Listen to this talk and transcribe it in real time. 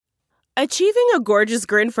Achieving a gorgeous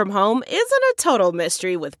grin from home isn't a total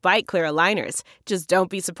mystery with Bite Clear aligners. Just don't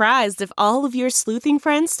be surprised if all of your sleuthing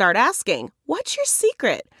friends start asking, "What's your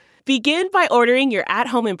secret?" Begin by ordering your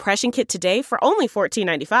at-home impression kit today for only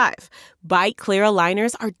 $14.95. Bite Clear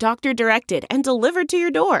aligners are doctor-directed and delivered to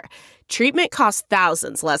your door. Treatment costs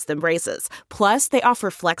thousands less than braces. Plus, they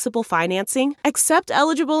offer flexible financing, accept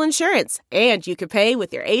eligible insurance, and you can pay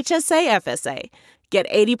with your HSA FSA. Get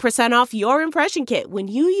 80% off your impression kit when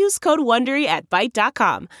you use code WONDERY at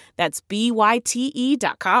Byte.com. That's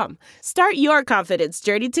BYTE.com. Start your confidence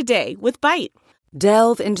journey today with Byte.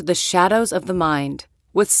 Delve into the shadows of the mind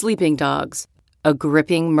with Sleeping Dogs, a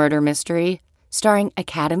gripping murder mystery starring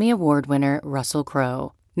Academy Award winner Russell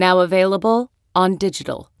Crowe. Now available on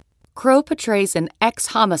digital. Crowe portrays an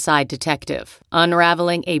ex-homicide detective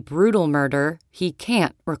unraveling a brutal murder he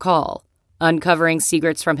can't recall. Uncovering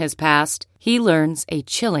secrets from his past, he learns a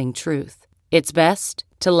chilling truth. It's best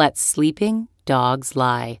to let sleeping dogs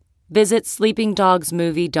lie. Visit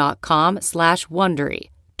sleepingdogsmovie.com/Wondery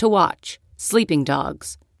to watch Sleeping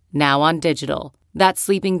Dogs, now on digital. That's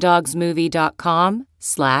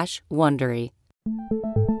sleepingdogsmovie.com/Wondery.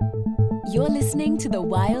 You're listening to the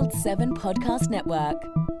Wild 7 Podcast Network.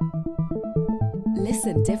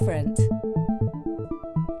 Listen different.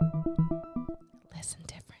 Listen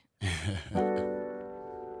different.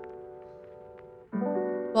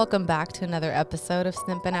 Welcome back to another episode of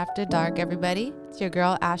Simpin' After Dark, everybody. It's your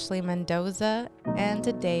girl, Ashley Mendoza, and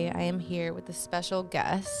today I am here with a special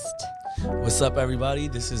guest. What's up, everybody?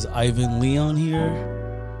 This is Ivan Leon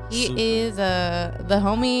here. He is the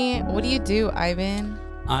homie. What do you do, Ivan?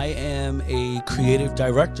 I am a creative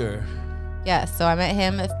director. Yes, so I met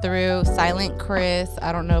him through Silent Chris.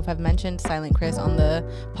 I don't know if I've mentioned Silent Chris on the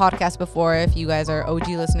podcast before. If you guys are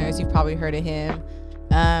OG listeners, you've probably heard of him.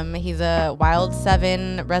 He's a Wild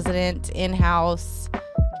 7 resident, in-house,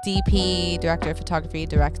 DP, director of photography,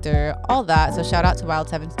 director, all that. So shout out to Wild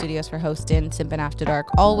 7 Studios for hosting Simpin' After Dark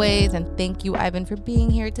always. And thank you, Ivan, for being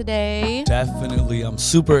here today. Definitely. I'm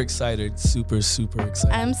super excited. Super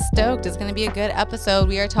excited. I'm stoked. It's going to be a good episode.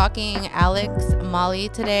 We are talking Alex Molly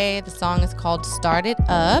today. The song is called Start It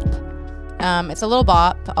Up. It's a little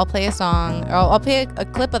bop. I'll play a song, or I'll play a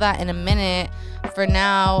clip of that in a minute. For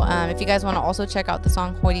now, if you guys want to also check out the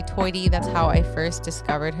song Hoity Toity, that's how I first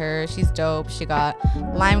discovered her. She's dope. She got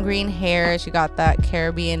lime green hair. She got that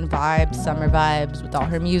Caribbean vibes, summer vibes with all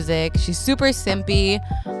her music. She's super simpy.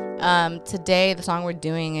 Today, the song we're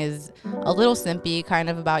doing is a little simpy, kind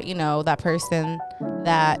of about, you know, that person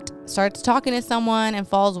that starts talking to someone and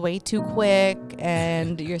falls way too quick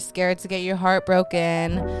and you're scared to get your heart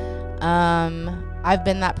broken. I've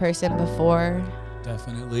been that person before.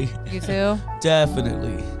 Definitely. You too?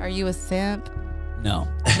 Definitely. Are you a simp? No.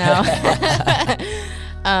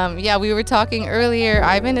 Yeah, we were talking earlier.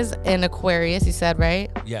 Ivan is an Aquarius, you said,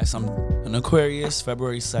 right? Yes, I'm an Aquarius,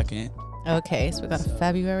 February 2nd. Okay, so we got a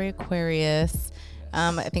February Aquarius.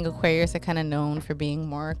 I think Aquarius are kind of known for being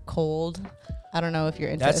more cold. I don't know if you're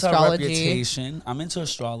into astrology. That's our reputation. I'm into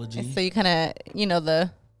astrology. So you kind of, you know,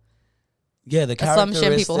 the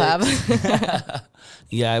assumption people have.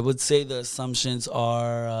 Yeah, I would say the assumptions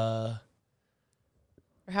are.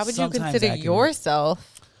 How would you consider accurate.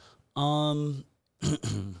 Yourself?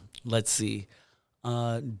 Let's see.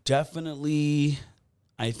 Definitely,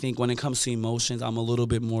 I think when it comes to emotions, I'm a little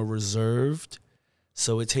bit more reserved.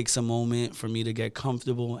 So it takes a moment for me to get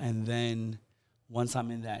comfortable, and then once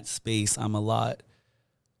I'm in that space, I'm a lot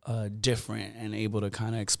different and able to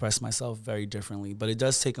kind of express myself very differently. But it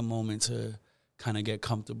does take a moment to kind of get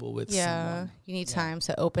comfortable with someone. You need time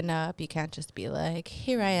to open up. You can't just be like,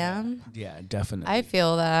 here I am. Yeah, definitely. I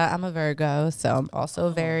feel that. I'm a Virgo, so I'm also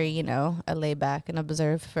very, you know, I lay back and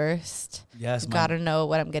observe first. Yes. Gotta know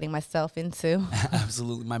what I'm getting myself into.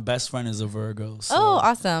 Absolutely. My best friend is a Virgo. So. Oh,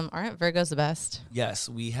 awesome. Aren't Virgos the best? Yes,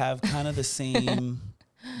 we have kind of the same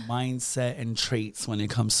mindset and traits when it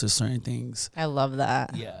comes to certain things. I love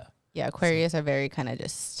that. Yeah. Yeah, Aquarius are very kind of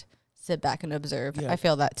just sit back and observe. Yeah. I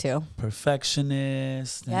feel that too.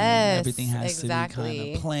 Perfectionist. And yes, everything has to be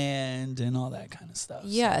kind of planned and all that kind of stuff.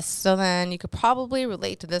 Yes. So then you could probably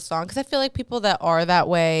relate to this song because I feel like people that are that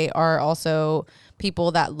way are also people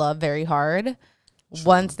that love very hard. True.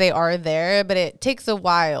 Once they are there, but it takes a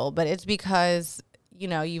while. But it's because, you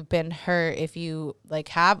know, you've been hurt if you like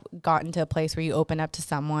have gotten to a place where you open up to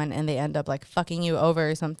someone and they end up like fucking you over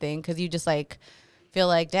or something because you just like feel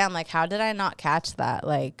like, damn, like, how did I not catch that?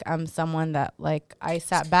 Like, I'm someone that, like, I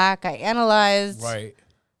sat back, I analyzed. Right.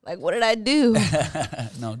 Like, what did I do?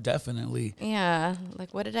 No, definitely. Yeah.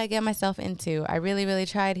 Like, what did I get myself into? I really, really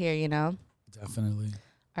tried here, you know? Definitely.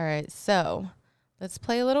 All right. So, let's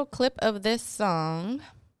play a little clip of this song.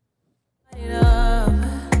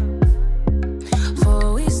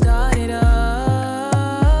 Before we started up,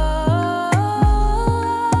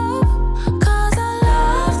 'cause I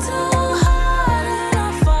love too hard and I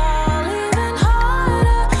fall even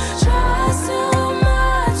harder. Trust too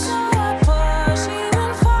much, so I push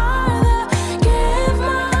even farther. Give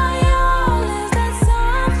my all, is that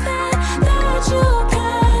something that you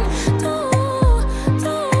can do?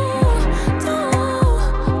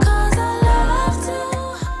 'Cause I love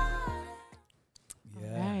too hard.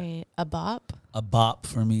 Right. A bop. A bop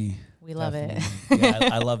for me. We love it. Yeah,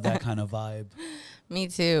 I love that kind of vibe. Me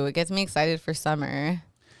too. It gets me excited for summer.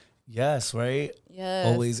 Yes, right? Yes.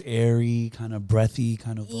 Always airy, kind of breathy,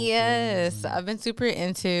 kind of vocals. Yes. I've been super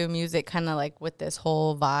into music kind of like with this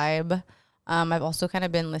whole vibe. I've also kind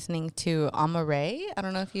of been listening to Amaray. I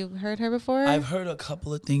don't know if you've heard her before. I've heard a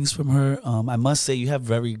couple of things from her. I must say you have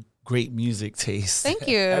very great music taste. Thank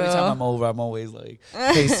you. Every time I'm over, I'm always like,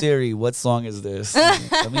 hey Siri, what song is this?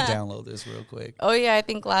 Let me download this real quick. Oh, yeah. I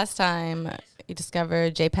think last time you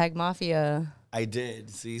discovered JPEG Mafia. I did.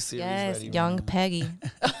 See, Siri's Yes. ready. Young right now. Peggy.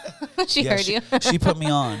 She Yeah, heard you. She put me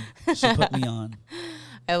on. She put me on.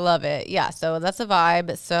 I love it. Yeah, so that's a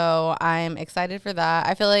vibe. So I'm excited for that.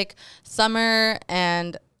 I feel like summer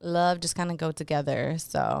and love just kind of go together.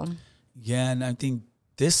 So Yeah, and I think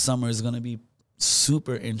this summer is going to be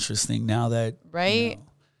super interesting now that right,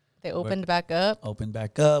 they opened back up. open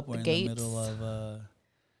back up. We're in gates. the middle of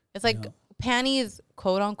It's like panties,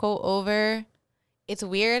 quote unquote, over. It's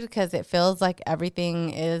weird because it feels like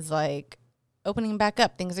everything is like opening back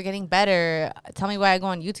up. Things are getting better. Tell me why I go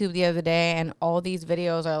on YouTube the other day and all these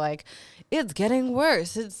videos are like, it's getting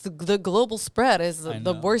worse. It's the global spread is I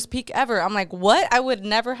the know. worst peak ever. I'm like, what? I would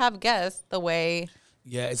never have guessed the way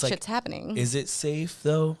it's shit's like, happening. is it safe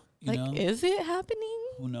though? You like, know, is it happening?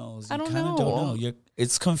 who knows? I You don't kinda know. Don't know.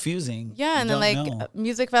 It's confusing. Yeah, You and then like don't know.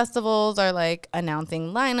 music festivals are like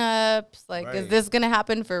announcing lineups. Like, is Right. this gonna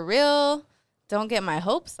happen for real? Don't get my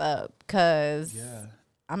hopes up because Yeah.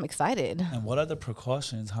 I'm excited. And what are the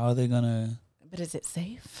precautions? How are they gonna? But is it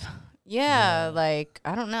safe? Yeah, like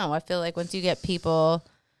I don't know. I feel like once you get people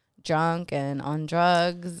drunk and on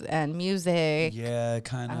drugs and music, Yeah,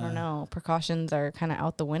 kind of. I don't know. Precautions are kind of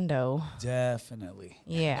out the window. Definitely.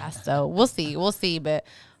 Yeah, so we'll see. We'll see. But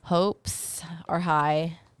hopes are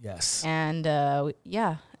high. Yes. And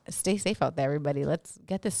yeah, stay safe out there, everybody. Let's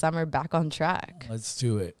get this summer back on track. Let's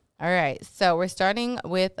do it. All right. So we're starting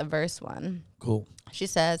with verse 1. Cool. She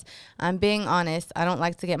says, I'm being honest. I don't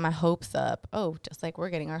like to get my hopes up. Oh, just like we're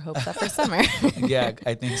getting our hopes up for summer. Yeah,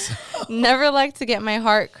 I think so. Never like to get my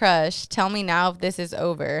heart crushed. Tell me now if this is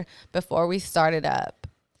over before we start it up.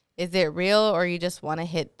 Is it real or you just want to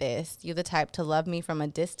hit this? You the type to love me from a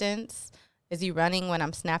distance? Is you running when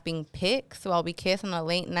I'm snapping pics while we kiss on a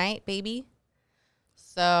late night, baby?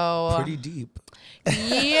 So Pretty deep.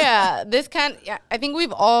 yeah, I think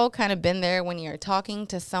we've all kind of been there when you're talking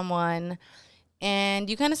to someone and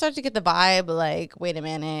you kind of start to get the vibe like, wait a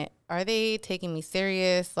minute, are they taking me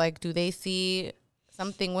serious? Like, do they see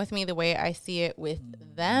something with me the way I see it with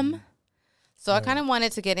them? So I kind of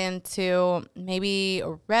wanted to get into maybe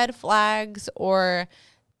red flags or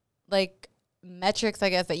like metrics, I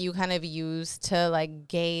guess, that you kind of use to like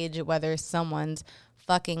gauge whether someone's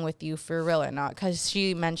fucking with you for real or not. Because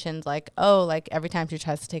she mentioned like, oh, like every time she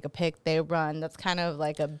tries to take a pic, they run. That's kind of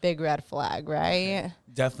like a big red flag, right?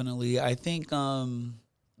 Definitely. I think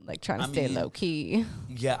Like trying to I stay mean, low key.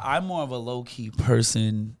 yeah, I'm more of a low key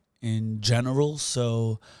person in general,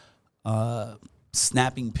 so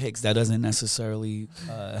snapping pics that doesn't necessarily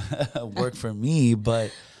work for me,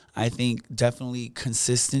 but I think definitely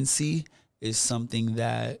consistency is something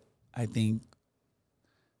that I think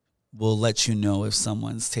will let you know if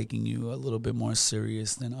someone's taking you a little bit more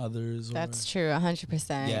serious than others. That's true,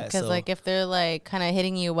 100%. Yeah, Because so- like if they're like kind of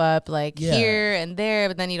hitting you up like Yeah. here and there,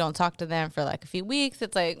 but then you don't talk to them for like a few weeks,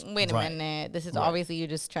 it's like, wait a Right. minute, this is Right. obviously you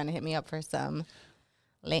just trying to hit me up for some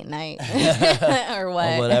late night or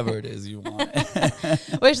what? or whatever it is you want.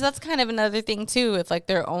 Which that's kind of another thing too. If like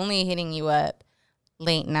they're only hitting you up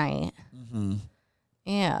late night. Mhm.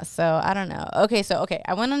 Yeah, so I don't know. Okay,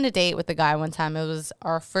 I went on a date with a guy one time. It was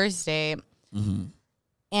our first date. Mhm.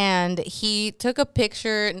 And he took a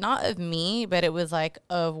picture, not of me, but it was like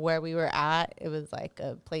of where we were at. It was like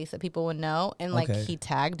a place that people would know. And like Okay. he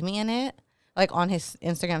tagged me in it, like on his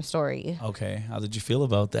Instagram story. Okay, how did you feel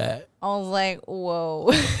about that? I was like,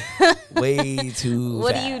 whoa, Way too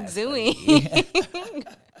what fast. are you doing?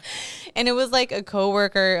 And it was like a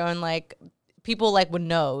coworker and like people like would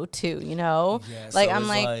know too, you know? Yeah, like so I'm it's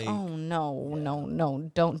like, like- oh no,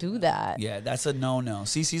 don't do that. Yeah, that's a no-no.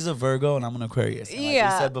 Cece's a Virgo and I'm an Aquarius. Like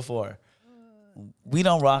Yeah. we said before. we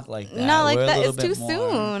don't rock like that. Not like We're a that. little It's too bit more-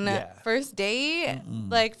 soon. Yeah. First date,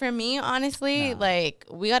 like for me, honestly, like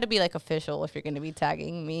we got to be like official if you're gonna be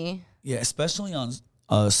tagging me. Yeah, especially on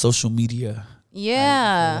social media.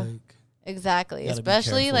 Yeah, I feel like exactly. gotta be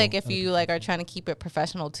Especially careful. like if Gotta you be like are trying to keep it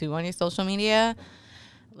professional too on your social media.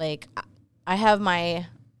 Like I have my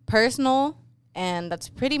personal, and that's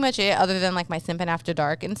pretty much it. Other than like my Simpin' After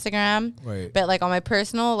Dark Instagram. Right. But like on my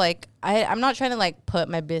personal, like I'm not trying to like put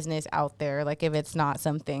my business out there. Like if it's not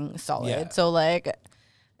something solid. Yeah. So like,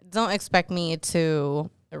 don't expect me to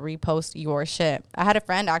repost your shit. I had a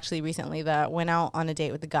friend actually recently that went out on a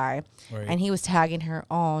date with a guy, Right. and he was tagging her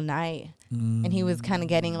all night, and he was kind of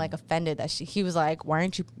getting like offended that he was like, "Why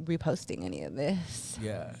aren't you reposting any of this?"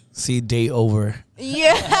 Yeah. See, date over.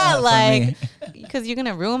 Yeah, For like me. because you're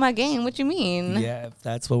gonna ruin my game. What you mean? Yeah, if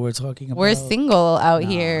that's what we're talking about. We're single out Nah.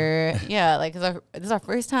 here. Yeah, like this is our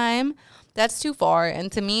first time. That's too far. And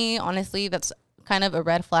to me, honestly, that's kind of a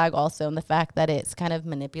red flag also in the fact that it's kind of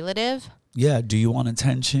manipulative. Yeah. Do you want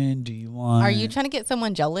attention? Do you want? Are you trying to get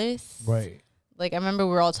someone jealous? Right. Like I remember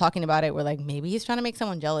we were all talking about it. We're like, maybe he's trying to make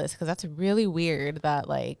someone jealous because that's really weird that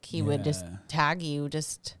like he would just Yeah. tag you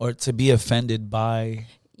just Or to be offended by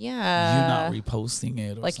you not reposting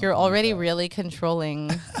it. Or like you're something already that. really controlling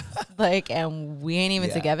like and we ain't even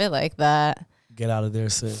Yeah. together like that. Get out of there,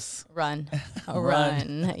 sis. Run. Run.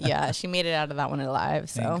 Run. Yeah, she made it out of that one alive.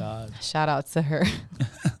 Thank So God. shout out to her.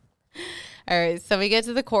 All right, so we get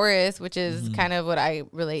to the chorus, which is Mm-hmm. kind of what I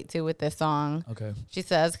relate to with this song. Okay. She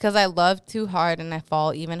says, "'Cause I love too hard and I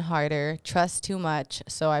fall even harder. Trust too much,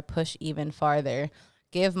 so I push even farther.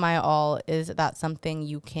 Give my all. Is that something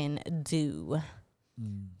you can do?"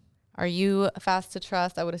 Are you fast to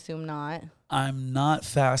trust? I would assume not. I'm not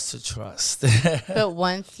fast to trust. But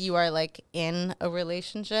once you are like in a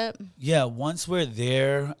relationship, Yeah, once we're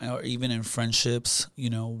there, or even in friendships,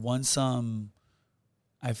 once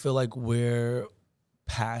I feel like we're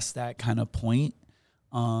past that kind of point.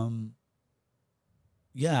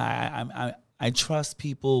 Yeah, I trust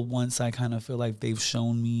people once I kind of feel like they've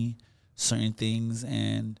shown me certain things,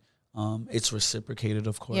 and it's reciprocated,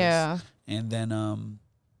 of course. yeah. And then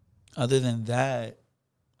other than that,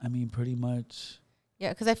 I mean, pretty much. Yeah,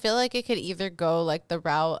 because I feel like it could either go like the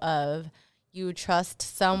route of you trust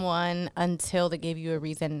someone until they give you a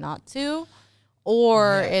reason not to,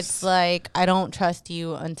 or Yes. it's like I don't trust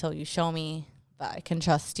you until you show me that I can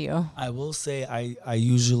trust you. I will say I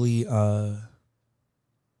usually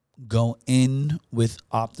go in with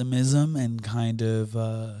optimism and kind of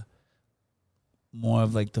more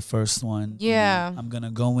of like the first one. Yeah. I'm going to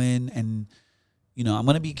go in and, I'm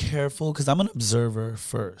going to be careful because I'm an observer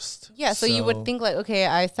first. Yeah, so you would think like, okay,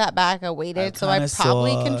 I sat back, I waited, so I kinda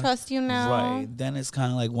probably saw- can trust you now. Right. Then it's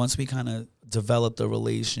kind of like once we kind of develop the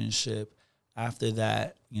relationship, after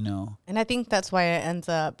that, And I think that's why it ends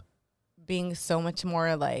up being so much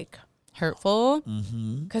more like hurtful.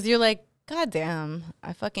 mm-hmm. Because you're like, God damn,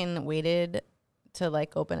 I fucking waited to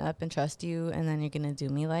like open up and trust you, and then you're going to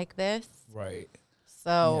do me like this. Right.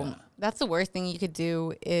 So Yeah. that's the worst thing you could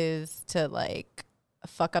do is to like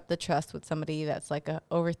fuck up the trust with somebody that's like a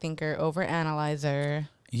overthinker, overanalyzer.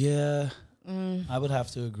 Yeah. I would have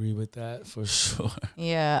to agree with that for sure.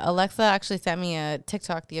 Yeah. Alexa actually sent me a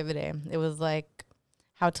TikTok the other day. It was like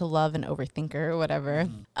how to love an overthinker or whatever.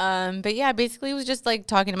 But yeah, basically it was just like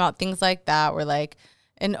talking about things like that where like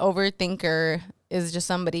an overthinker is just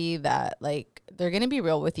somebody that like they're going to be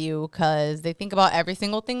real with you because they think about every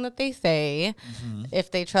single thing that they say. If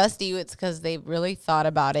they trust you, it's because they really thought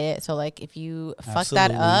about it. So like if you fuck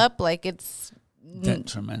that Absolutely. up, like it's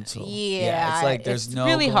Detrimental. Yeah, It's like there's it's no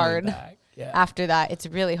really going hard. back. Yeah. after that, it's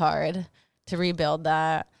really hard to rebuild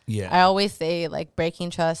that. Yeah. I always say like breaking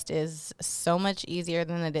trust is so much easier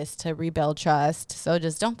than it is to rebuild trust. So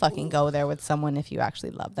just don't fucking go there with someone if you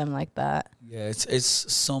actually love them like that. Yeah, it's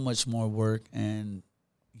so much more work, and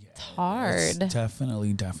It's hard. it's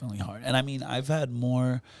definitely hard. And I mean, I've had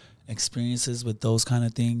more experiences with those kind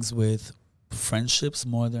of things with friendships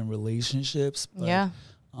more than relationships. But, Yeah.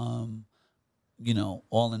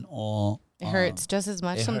 all in all, It hurts just as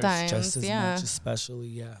much it sometimes. hurts just as yeah. much, especially,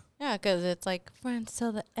 yeah. Yeah, because it's like friends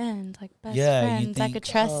till the end, like best Yeah, friends. you I think, could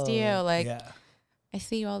trust you. oh, Like, yeah. I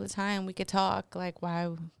see you all the time. We could talk. Like, why?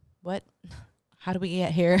 What? How did we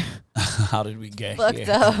get here? How did we get Fucked here?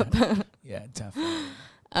 up. Yeah, definitely.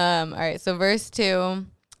 All right. So verse 2,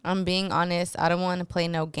 I'm being honest. I don't want to play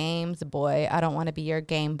no games, boy. I don't want to be your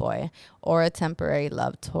Game Boy or a temporary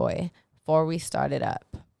love toy before we start it up.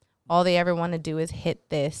 All they ever want to do is hit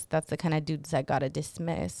this. That's the kind of dudes I got to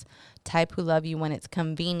dismiss. Type who love you when it's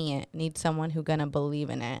convenient. Need someone who gonna believe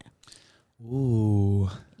in it. Ooh.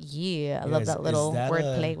 Yeah, I Yeah, love is- that is little that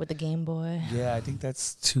wordplay a- with the Game Boy. Yeah, I think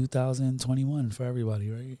that's 2021 for everybody,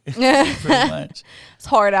 right? Pretty much. It's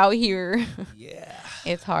hard out here. Yeah.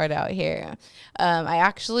 It's hard out here. I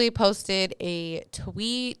actually posted a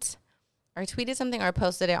tweet, or tweeted something, or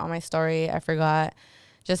posted it on my story. I forgot,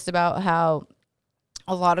 just about how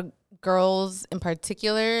a lot of girls in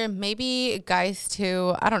particular, maybe guys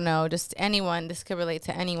too, I don't know, just anyone, this could relate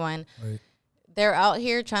to anyone. Right. They're out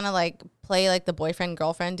here trying to like play like the boyfriend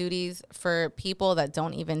girlfriend duties for people that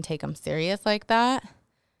don't even take them serious like that.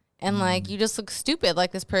 And like, you just look stupid.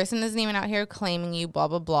 Like, this person isn't even out here claiming you, blah,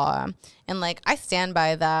 blah, blah. And like, I stand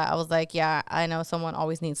by that. I was like, yeah, I know someone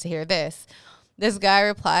always needs to hear this. This guy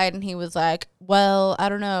replied and he was like, well, I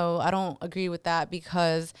don't know. I don't agree with that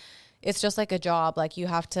because it's just like a job. Like, you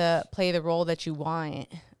have to play the role that you want.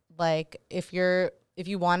 Like, if you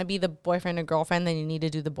want to be the boyfriend or girlfriend, then you need to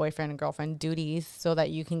do the boyfriend and girlfriend duties so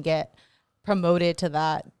that you can get promoted to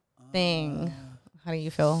that thing. How do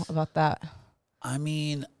you feel about that? I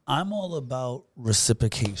mean, I'm all about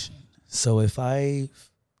reciprocation. So if I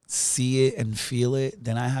see it and feel it,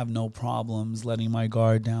 then I have no problems letting my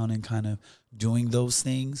guard down and kind of doing those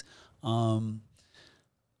things.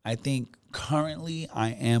 I think currently I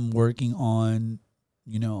am working on,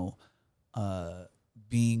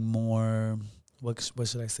 being more, what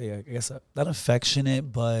should I say? I guess not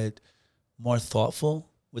affectionate, but more thoughtful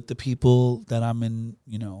with the people that I'm in,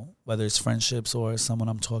 whether it's friendships or someone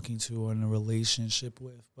I'm talking to or in a relationship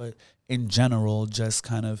with. But in general, just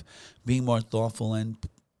kind of being more thoughtful and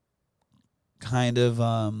kind of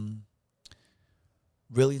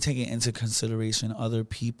really taking into consideration other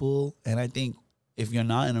people. And I think if you're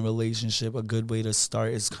not in a relationship, a good way to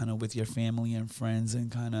start is kind of with your family and friends,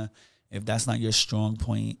 and kind of, if that's not your strong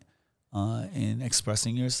point in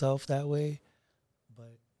expressing yourself that way.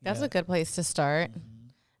 But That's a good place to start.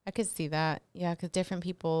 I could see that. Yeah, because different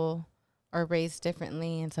people are raised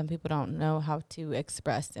differently, and some people don't know how to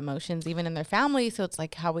express emotions, even in their family. So it's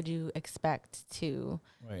like, how would you expect to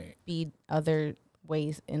Right. be other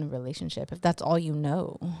ways in a relationship if that's all you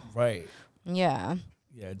know? Right. Yeah.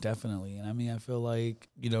 Yeah, definitely. And I mean, I feel like,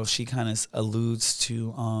 she kind of alludes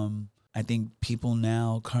to, I think people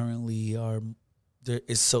now currently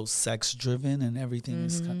is so sex driven, and everything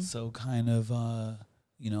is so kind of,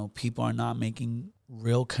 people are not making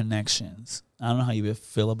real connections. I don't know how you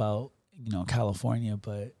feel about, California,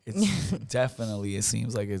 but it's definitely, it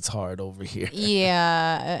seems like it's hard over here.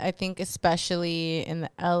 Yeah, I think especially in the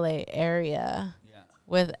LA area,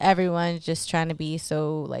 with everyone just trying to be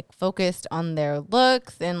so like focused on their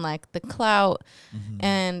looks and like the clout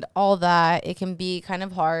and all that, it can be kind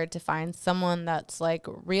of hard to find someone that's like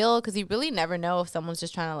real, because you really never know if someone's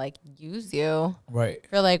just trying to like use you Right.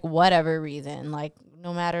 for like whatever reason. Like,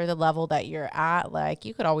 no matter the level that you're at, like,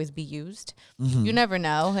 you could always be used. You never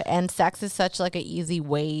know. And sex is such like an easy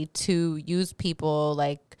way to use people,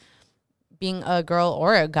 like being a girl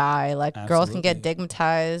or a guy. Like, girls can get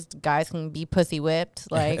stigmatized, guys can be pussy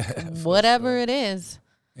whipped, like whatever it is.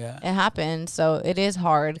 Yeah. It happens. So it is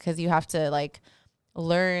hard because you have to like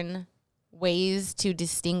learn ways to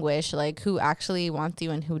distinguish like who actually wants you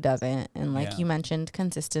and who doesn't. And like you mentioned,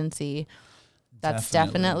 consistency. That's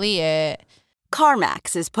definitely it.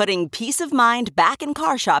 CarMax is putting peace of mind back in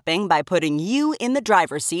car shopping by putting you in the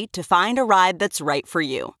driver's seat to find a ride that's right for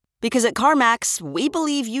you. Because at CarMax, we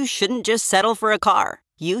believe you shouldn't just settle for a car.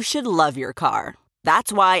 You should love your car.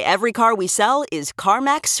 That's why every car we sell is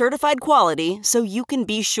CarMax certified quality, so you can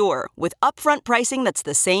be sure with upfront pricing that's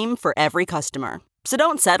the same for every customer. So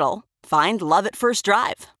don't settle. Find love at first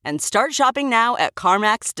drive and start shopping now at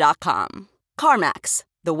CarMax.com. CarMax,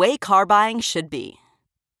 the way car buying should be.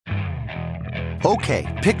 Okay,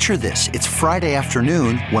 picture this. It's Friday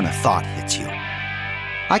afternoon when a thought hits you.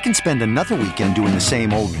 I can spend another weekend doing the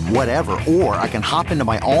same old whatever, or I can hop into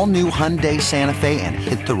my all-new Hyundai Santa Fe and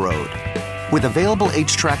hit the road. With available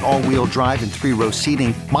H-Track all-wheel drive and 3-row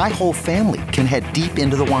seating, my whole family can head deep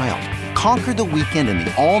into the wild. Conquer the weekend in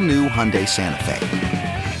the all-new Hyundai Santa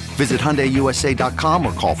Fe. Visit HyundaiUSA.com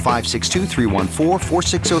or call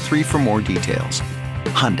 562-314-4603 for more details.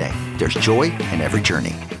 Hyundai, there's joy in every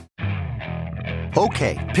journey.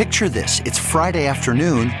 Okay, picture this. It's Friday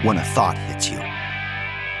afternoon when a thought hits you.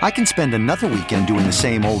 I can spend another weekend doing the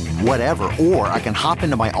same old whatever, or I can hop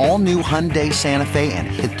into my all-new Hyundai Santa Fe and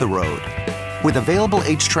hit the road. With available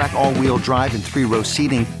H-Track all-wheel drive and 3-row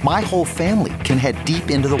seating, my whole family can head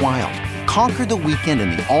deep into the wild. Conquer the weekend in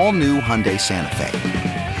the all-new Hyundai Santa Fe.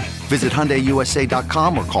 Visit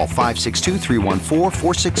HyundaiUSA.com or call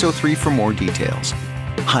 562-314-4603 for more details.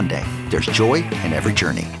 Hyundai, there's joy in every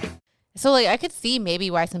journey. So like I could see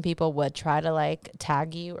maybe why some people would try to like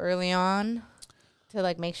tag you early on to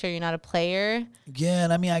like make sure you're not a player. Yeah,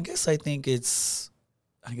 and I mean, I guess it's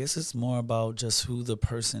more about just who the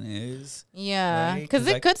person is. Yeah, right? because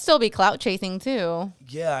it could still be clout chasing too.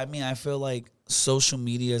 Yeah, I mean, I feel like social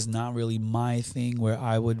media is not really my thing where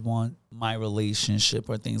I would want my relationship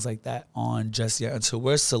or things like that on just yet until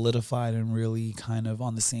we're solidified and really kind of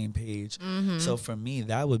on the same page. So for me,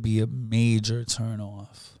 that would be a major turn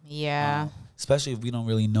off. Yeah. Especially if we don't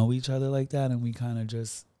really know each other like that and we kind of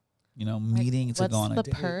just, meeting to go on a what's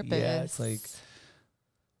date. the purpose? Yeah, it's like,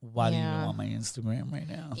 why do you want my Instagram right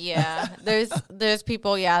now? Yeah, there's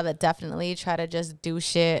people, that definitely try to just do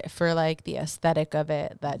shit for like the aesthetic of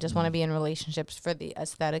it, that just want to be in relationships for the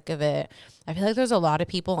aesthetic of it. I feel like there's a lot of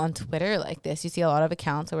people on Twitter like this. You see a lot of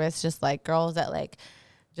accounts where it's just like girls that like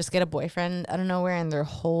just get a boyfriend out of nowhere and their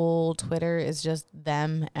whole Twitter is just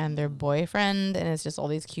them and their boyfriend, and it's just all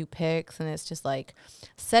these cute pics, and it's just like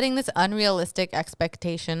setting this unrealistic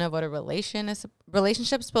expectation of what a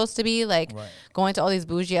relationship's supposed to be, like going to all these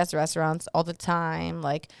bougie ass restaurants all the time,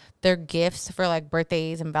 like their gifts for like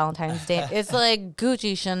birthdays and Valentine's Day, it's like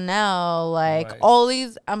Gucci, Chanel, like all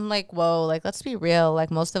these. I'm like, whoa, like let's be real,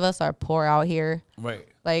 like most of us are poor out here. Right.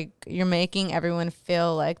 Like you're making everyone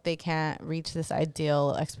feel like they can't reach this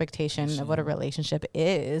ideal expectation of what a relationship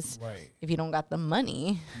is if you don't got the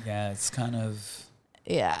money. Yeah, it's kind of.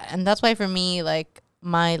 Yeah, and that's why for me, like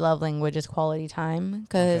my love language is quality time,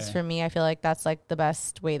 because for me, I feel like that's like the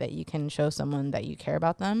best way that you can show someone that you care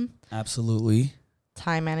about them. Absolutely.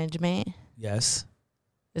 Time management. Yes.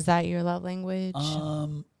 Is that your love language?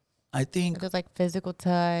 I think there's like physical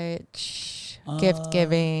touch, gift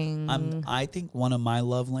giving. I think one of my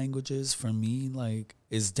love languages for me like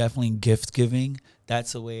is definitely gift giving.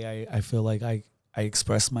 That's the way I feel like I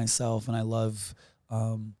express myself, and I love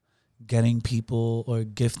getting people or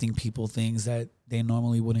gifting people things that they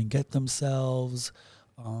normally wouldn't get themselves.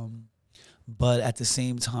 But at the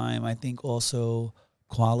same time, I think also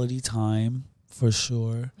quality time. For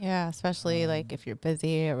sure. Yeah, especially like if you're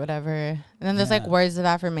busy or whatever. And then there's like words of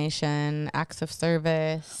affirmation, acts of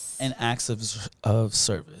service. And acts of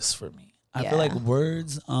service for me. I feel like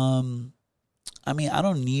words, I mean, I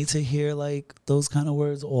don't need to hear like those kind of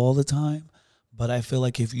words all the time, but I feel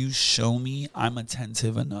like if you show me, I'm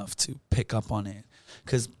attentive enough to pick up on it.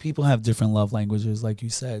 Because people have different love languages, like you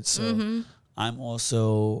said. So I'm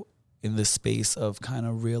also in the space of kind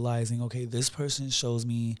of realizing, okay, this person shows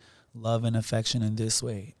me love and affection in this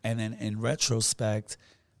way, and then in retrospect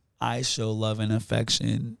I show love and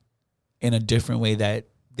affection in a different way that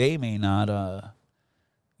they may not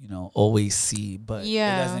always see, but it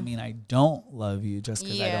doesn't mean I don't love you just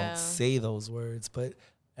because I don't say those words. But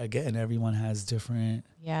again, everyone has different.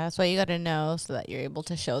 That's what you got to know so that you're able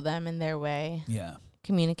to show them in their way.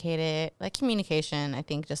 Communicate it, like communication, I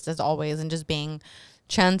think, just as always, and just being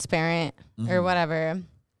transparent or whatever.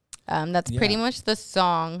 That's pretty much the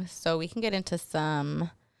song. So we can get into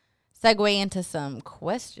segue into some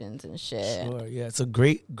questions and shit. Sure. Yeah, it's a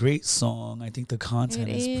great song. I think the content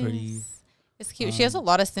is pretty. It's cute. She has a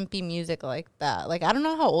lot of simpy music like that. Like, I don't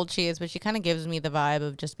know how old she is, but she kind of gives me the vibe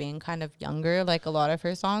of just being kind of younger, like a lot of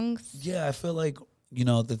her songs. Yeah, I feel like,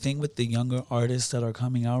 the thing with the younger artists that are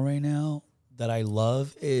coming out right now that I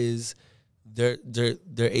love is they're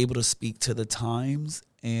able to speak to the times,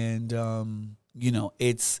 and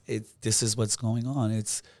it's this is what's going on.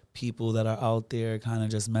 It's people that are out there kind of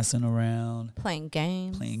just messing around, playing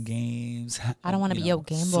games. I don't want to be your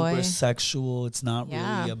Game Boy. Super sexual. It's not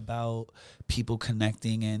really about people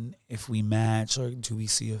connecting and if we match or do we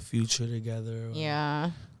see a future together.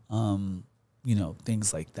 Or,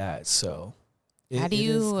 things like that. So, how do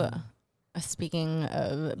you? Speaking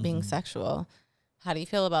of being sexual, how do you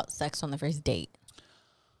feel about sex on the first date?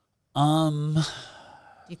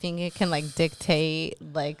 You think it can like dictate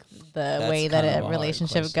like the way that a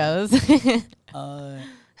relationship goes?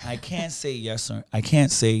 I can't say yes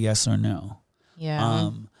or no.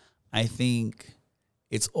 I think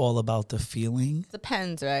it's all about the feeling.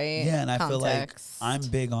 Depends, right? Yeah, and I feel like I'm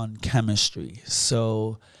big on chemistry.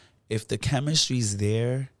 So if the chemistry's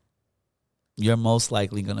there, you're most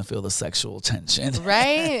likely going to feel the sexual tension.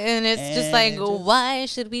 Right? And it's just like, why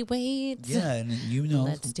should we wait? Yeah, and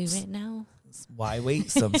let's do it now. Why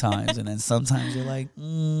wait sometimes? And then sometimes you're like,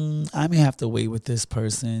 I may have to wait with this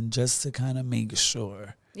person just to kind of make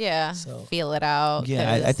sure. Yeah, so, feel it out.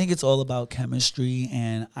 Yeah, I think it's all about chemistry.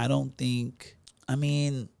 And I think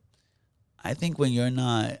when you're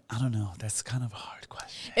not, I don't know, that's kind of a hard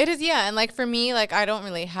question. It is, yeah. And like for me, like I don't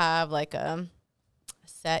really have like a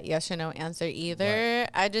set yes or no answer either.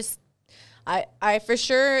 Right. I for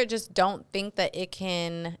sure just don't think that it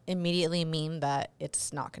can immediately mean that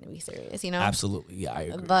it's not going to be serious, you know? Absolutely. Yeah, I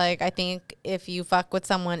agree. Like, I think if you fuck with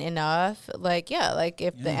someone enough, like, yeah, like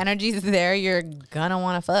if the energy's there, you're gonna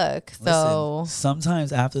want to fuck. So Listen,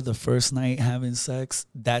 sometimes after the first night having sex,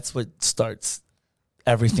 that's what starts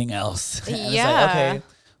everything else. And it's Yeah. like, okay,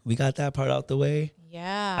 we got that part out the way.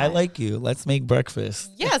 yeah. I like you. Let's make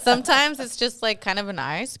breakfast. Yeah, sometimes it's just like kind of an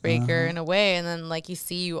icebreaker in a way. And then like you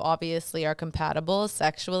see you obviously are compatible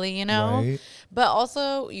sexually, you know? Right. But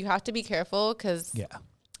also you have to be careful because Yeah.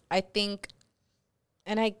 I think,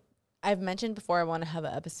 and I've mentioned before I want to have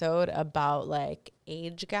an episode about like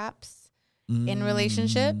age gaps in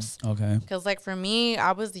relationships. Okay. Because like for me,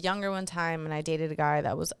 I was younger one time and I dated a guy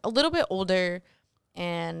that was a little bit older.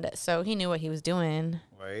 And so he knew what he was doing.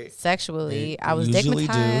 Right. Sexually, They I was usually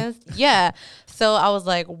do. stigmatized. Yeah. So I was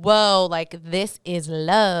like, whoa, like this is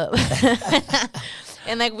love.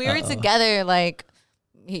 And like we were together, like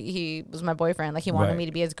he was my boyfriend. Like he wanted Right. me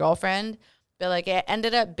to be his girlfriend. But like it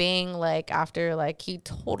ended up being like after like he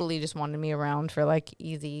totally just wanted me around for like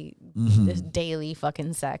easy this daily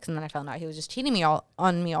fucking sex. And then I found out he was just cheating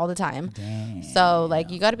on me all the time. Damn. So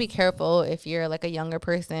like you got to be careful if you're like a younger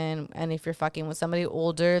person and if you're fucking with somebody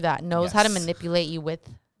older that knows how to Yes. manipulate you with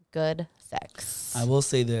good sex. I will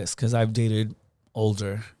say this because I've dated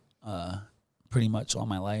older pretty much all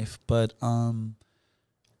my life. But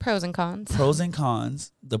Pros and cons. pros and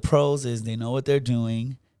cons. The pros is they know what they're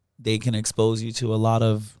doing. They can expose you to a lot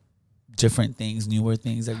of different things, newer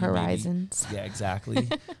things that Horizons. You maybe, yeah, exactly.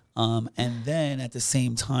 And then at the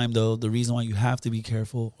same time, though, the reason why you have to be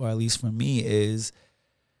careful, or at least for me, is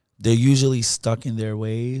they're usually stuck in their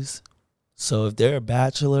ways. So if they're a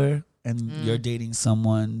bachelor and you're dating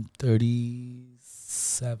someone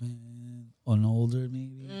 37 or older,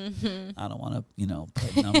 maybe, I don't want to,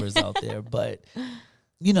 put numbers out there, but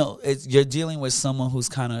you're dealing with someone who's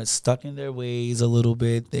kind of stuck in their ways a little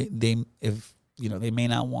bit. They may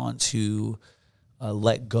not want to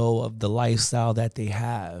let go of the lifestyle that they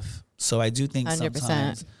have. So I do think 100%.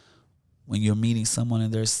 sometimes when you're meeting someone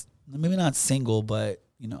and they're maybe not single, but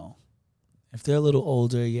if they're a little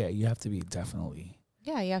older, yeah, you have to be definitely.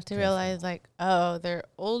 Yeah, you have to realize like, oh, they're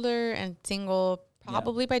older and single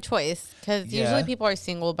probably by choice. Because usually people are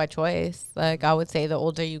single by choice. Like I would say the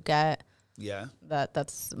older you get, Yeah.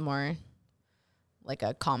 that's more like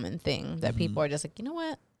a common thing that people are just like, you know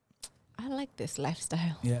what? I like this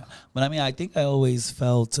lifestyle. Yeah. But I mean, I think I always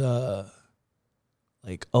felt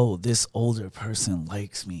like, oh, this older person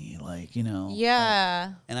likes me. Like,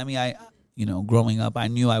 Yeah. And I mean, growing up, I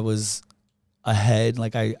knew I was ahead.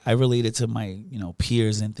 Like I related to my,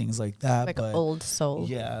 peers and things like that. Like but old soul.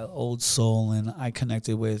 Yeah, old soul. And I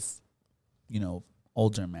connected with,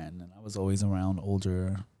 older men. And I was always around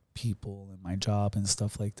older people in my job and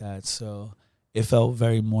stuff like that. So it felt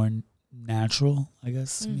very more natural, I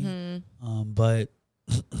guess, to me. But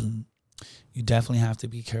you definitely have to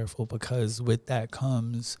be careful because with that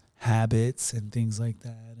comes habits and things like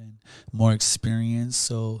that and more experience.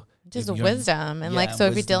 So Just if you're- wisdom. And Yeah, like, so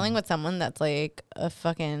if you're wisdom. dealing with someone that's like a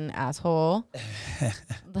fucking asshole,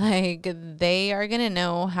 like they are going to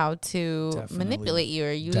know how to Definitely. manipulate you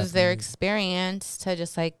or use their Definitely. experience to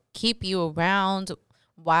just like keep you around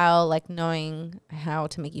while like knowing how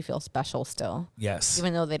to make you feel special still. Yes.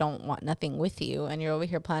 Even though they don't want nothing with you and you're over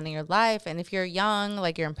here planning your life. And if you're young,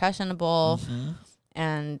 like you're impressionable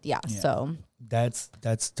and so That's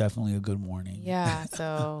definitely a good warning. yeah,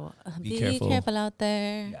 so Be be careful. careful out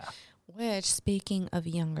there. Yeah. Which, speaking of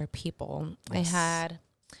younger people, Yes. I had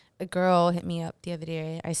a girl hit me up the other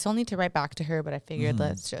day. I still need to write back to her, but I figured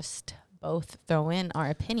let's just both throw in our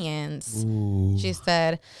opinions. Ooh. She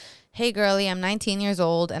said, "Hey, girlie, I'm 19 years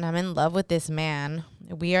old and I'm in love with this man.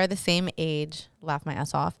 We are the same age." Laugh my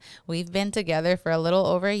ass off. "We've been together for a little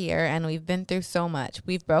over a year and we've been through so much.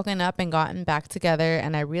 We've broken up and gotten back together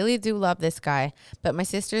and I really do love this guy. But my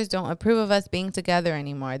sisters don't approve of us being together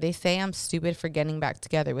anymore. They say I'm stupid for getting back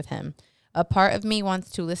together with him. A part of me wants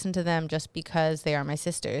to listen to them just because they are my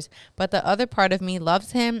sisters. But the other part of me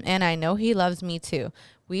loves him and I know he loves me too.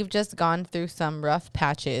 We've just gone through some rough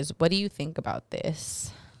patches. What do you think about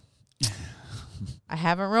this?" I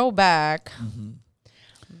haven't rolled back.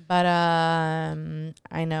 But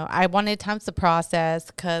I know I wanted time to process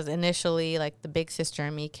because initially, like, the big sister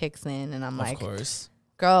in me kicks in and I'm Of like, course.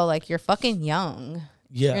 girl, like, you're fucking young.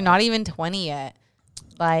 Yeah. You're not even 20 yet.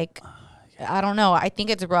 Like, I don't know. I think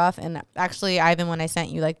it's rough. And actually, Ivan, when I sent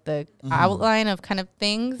you, like, the outline of kind of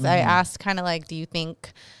things, I asked kind of like, do you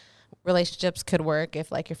think relationships could work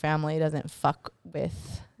if, like, your family doesn't fuck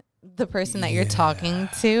with the person that you're talking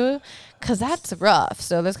to, because that's rough.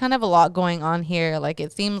 So there's kind of a lot going on here. Like,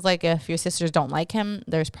 it seems like if your sisters don't like him,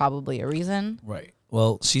 there's probably a reason. Right.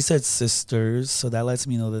 Well, she said sisters, so that lets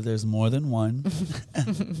me know that there's more than one.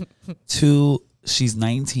 2, she's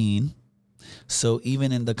 19. So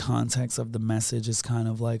even in the context of the message, it's kind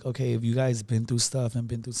of like, okay, if you guys been through stuff and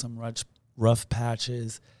been through some rough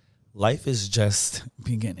patches, life is just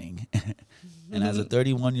beginning. And as a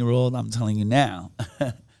 31-year-old, I'm telling you now,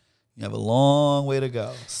 you have a long way to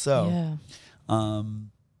go. So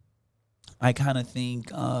I kind of think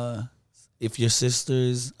if your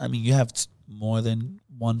sisters, I mean, you have more than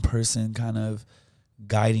one person kind of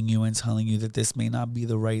guiding you and telling you that this may not be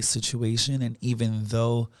the right situation. And even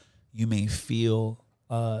though you may feel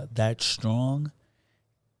that strong,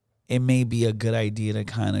 it may be a good idea to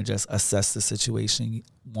kind of just assess the situation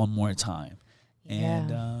one more time. Yeah.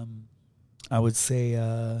 And I would say,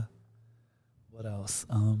 what else?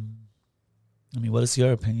 I mean, what is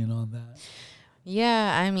your opinion on that?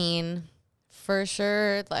 Yeah, I mean, for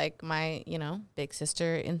sure, like my, big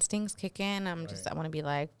sister instincts kick in. I want to be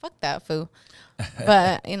like, fuck that fool.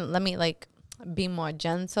 But, let me be more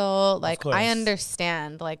gentle. Like, I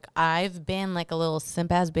understand. Like, I've been like a little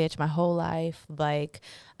simp ass bitch my whole life. Like,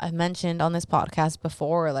 I've mentioned on this podcast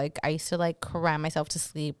before, like, I used to like cry myself to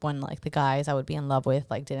sleep when like the guys I would be in love with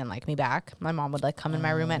like didn't like me back. My mom would like come in my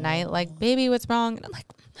room at night like, baby, what's wrong? And I'm like,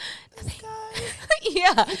 nothing.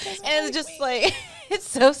 Yeah. And it's just like, it's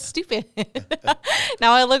so stupid.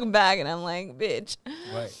 Now I look back and I'm like, bitch.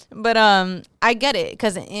 Right. But I get it,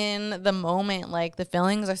 because in the moment, like, the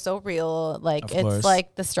feelings are so real. Like, it's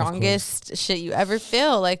like the strongest shit you ever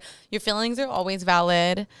feel. Like, your feelings are always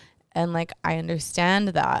valid. And like, I understand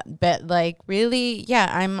that. But like, really, yeah,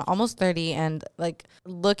 I'm almost 30, and like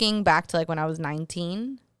looking back to like when I was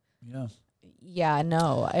 19. Yeah,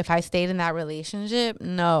 no. If I stayed in that relationship,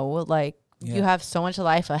 no. Like, you have so much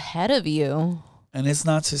life ahead of you. And it's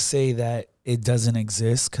not to say that it doesn't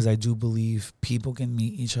exist, because I do believe people can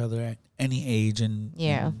meet each other at any age and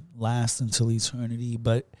last until eternity.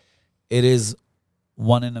 But it is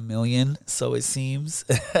 1 in a million, so it seems.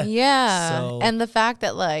 Yeah. And the fact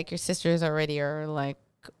that like your sisters already are like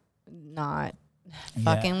not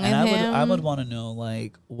fucking with him. I would want to know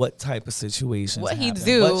like what type of situations, what he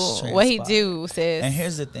do, sis. And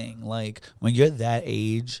here's the thing, like, when you're that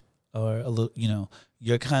age, or a little,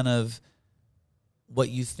 you're kind of, what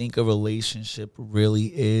you think a relationship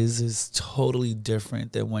really is totally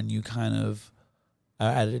different than when you kind of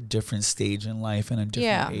are at a different stage in life and a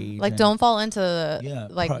different age. Like, don't fall into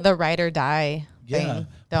the ride or die thing.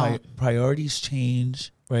 Don't. Priorities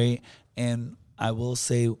change, right? And I will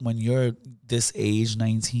say, when you're this age,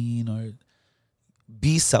 19, or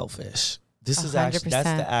be selfish. This is 100%.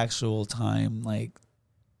 that's the actual time, like,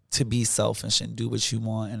 to be selfish and do what you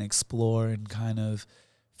want and explore and kind of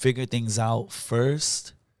figure things out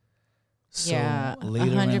first. So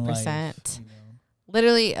later 100%. In life,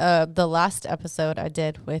 Literally, the last episode I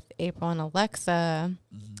did with April and Alexa,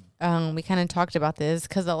 we kind of talked about this,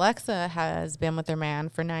 because Alexa has been with her man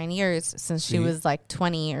for 9 years, since she was like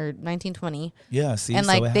 20 or 19, 20. Yeah, see, and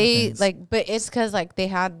like, so they happens. like, but it's because like they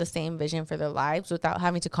had the same vision for their lives without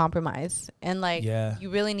having to compromise. And like, you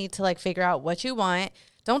really need to like figure out what you want.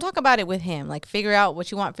 Don't talk about it with him. Like, figure out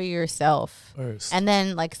what you want for yourself first. And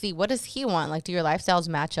then, like, see, what does he want? Like, do your lifestyles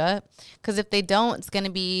match up? Because if they don't, it's going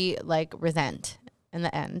to be, like, resent in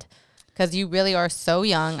the end. Because you really are so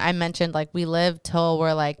young. I mentioned, like, we live till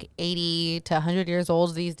we're, like, 80 to 100 years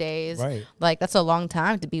old these days. Right. Like, that's a long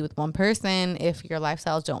time to be with one person if your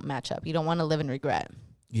lifestyles don't match up. You don't want to live in regret.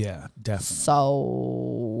 Yeah, definitely.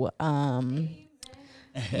 So,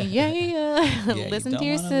 listen to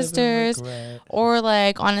your sisters, or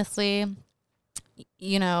like, honestly,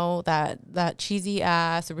 that cheesy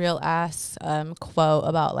ass, real ass quote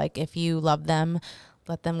about like, if you love them,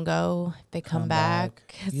 let them go. If they come back.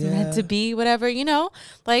 It's meant to be, whatever,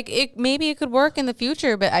 like, maybe it could work in the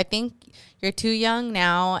future, but I think you're too young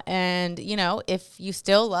now. And if you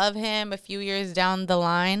still love him a few years down the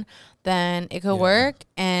line, then it could work.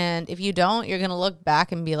 And if you don't, you're going to look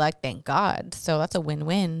back and be like, thank God. So that's a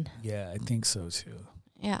win-win. Yeah, I think so too.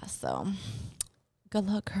 Yeah, so good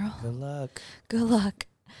luck, girl. Good luck. Good luck.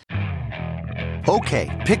 Okay,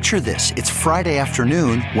 picture this. It's Friday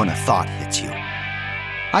afternoon when a thought hits you.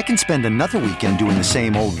 I can spend another weekend doing the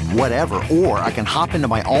same old whatever, or I can hop into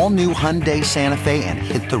my all-new Hyundai Santa Fe and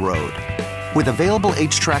hit the road. With available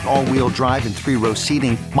H-Track all-wheel drive and 3-row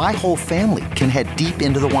seating, my whole family can head deep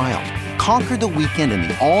into the wild. Conquer the weekend in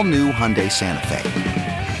the all-new Hyundai Santa Fe.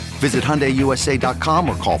 Visit HyundaiUSA.com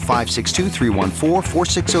or call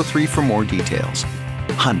 562-314-4603 for more details.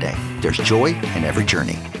 Hyundai, there's joy in every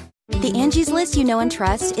journey. The Angie's List you know and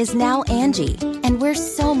trust is now Angie, and we're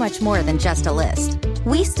so much more than just a list.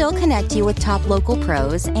 We still connect you with top local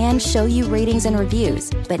pros and show you ratings and reviews,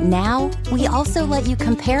 but now we also let you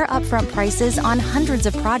compare upfront prices on hundreds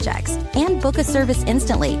of projects and book a service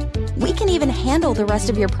instantly. We can even handle the rest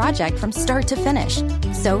of your project from start to finish.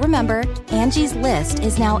 So remember, Angie's List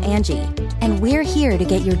is now Angie, and we're here to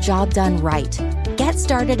get your job done right. Get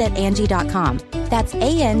started at Angie.com. That's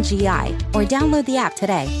ANGI, or download the app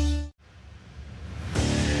today.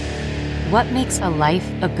 What makes a life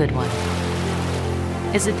a good one?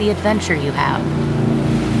 Is it the adventure you have?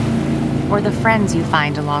 Or the friends you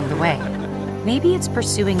find along the way? Maybe it's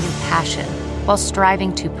pursuing your passion while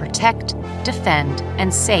striving to protect, defend,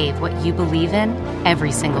 and save what you believe in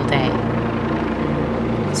every single day.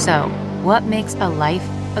 So, what makes a life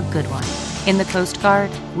a good one? In the Coast Guard,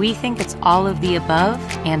 we think it's all of the above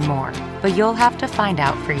and more, but you'll have to find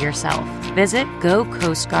out for yourself. Visit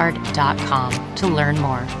gocoastguard.com to learn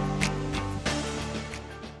more.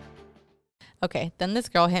 Okay, then this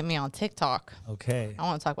girl hit me on TikTok. Okay. I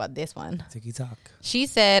want to talk about this one. TikTok. She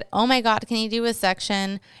said, "Oh my God, can you do a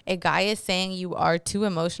section? A guy is saying you are too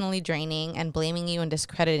emotionally draining and blaming you and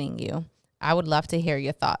discrediting you. I would love to hear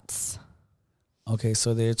your thoughts." Okay,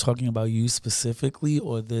 so they're talking about you specifically,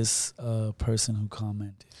 or this person who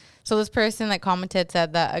commented? So this person that commented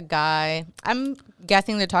said that a guy, I'm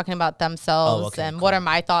guessing they're talking about themselves. Oh, okay, and cool. what are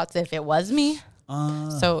my thoughts if it was me?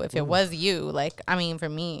 So if it ooh. was you, like, I mean, for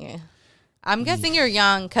me, I'm guessing you're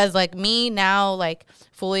young, because like me now, like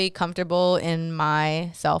fully comfortable in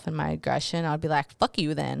myself and my aggression, I'd be like, fuck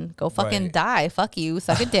you then. Go fucking Right. die. Fuck you.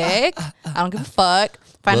 Suck a dick. I don't give a fuck.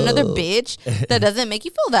 Find another Whoa. bitch that doesn't make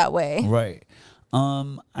you feel that way. Right.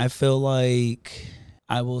 I feel like,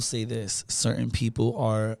 I will say this, certain people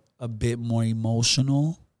are a bit more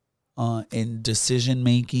emotional in decision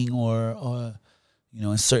making or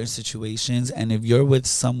in certain situations. And if you're with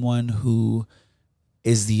someone who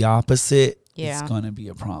is the opposite, Yeah. it's going to be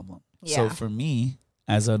a problem. Yeah. So for me,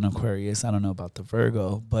 as an Aquarius, I don't know about the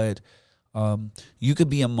Virgo, but you could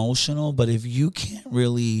be emotional, but if you can't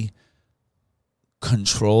really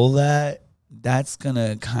control that, that's going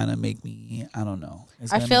to kind of make me, I don't know.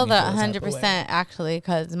 It's I gonna feel make me that a type of 100% way. actually,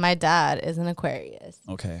 because my dad is an Aquarius.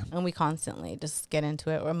 Okay. And we constantly just get into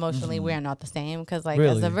it. Or emotionally, we are not the same. Because like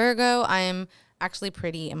as Really? a Virgo, I am actually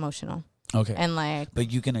pretty emotional. Okay. And like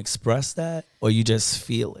But you can express that, or you just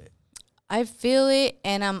feel it? I feel it,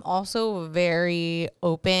 and I'm also very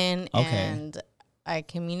open Okay. and I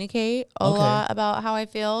communicate a Okay. lot about how I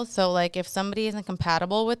feel. So like if somebody isn't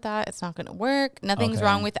compatible with that, it's not going to work. Nothing's Okay.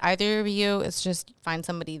 wrong with either of you. It's just find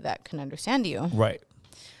somebody that can understand you. Right.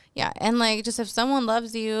 Yeah. And like just if someone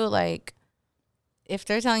loves you, like if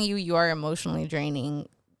they're telling you you are emotionally draining,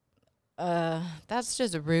 that's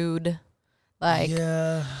just rude. Like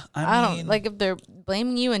yeah, I mean, don't like if they're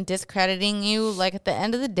blaming you and discrediting you. Like at the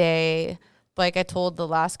end of the day, like I told the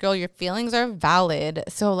last girl, your feelings are valid.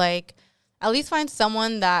 So like, at least find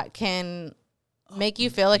someone that can make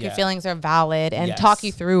you feel like your Yeah. feelings are valid and Yes. talk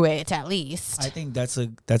you through it at least. I think that's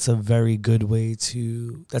a very good way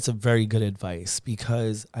to. That's a very good advice,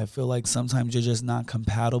 because I feel like sometimes you're just not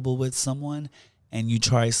compatible with someone, and you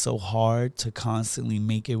try so hard to constantly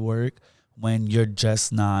make it work when you're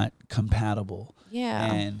just not compatible.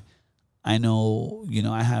 Yeah. And I know,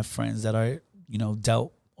 I have friends that are,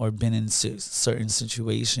 dealt or been in certain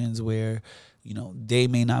situations where, they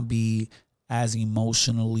may not be as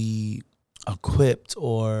emotionally equipped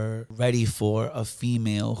or ready for a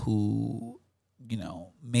female who,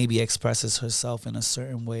 maybe expresses herself in a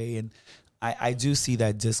certain way. And I do see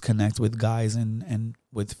that disconnect with guys and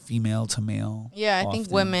with female to male. Yeah, I think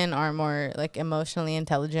often. women are more like emotionally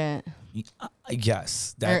intelligent.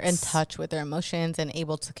 Yes, They're in touch with their emotions and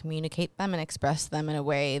able to communicate them and express them in a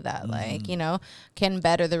way that like, can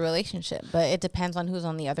better the relationship. But it depends on who's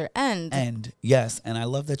on the other end. And yes, and I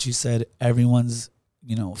love that you said everyone's,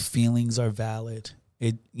 feelings are valid.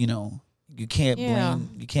 You can't blame,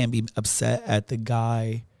 you can't be upset at the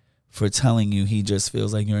guy for telling you he just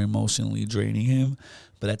feels like you're emotionally draining him.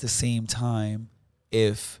 But at the same time,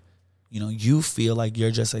 if you feel like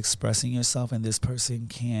you're just expressing yourself and this person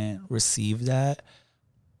can't receive that,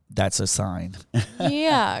 that's a sign.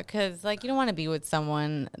 Yeah, because like you don't want to be with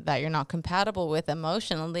someone that you're not compatible with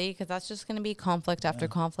emotionally, because that's just going to be conflict after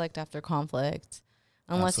conflict after conflict.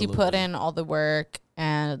 Unless you put Absolutely. in all the work.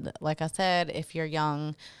 And like I said, if you're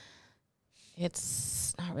young,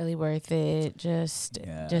 it's not really worth it. Just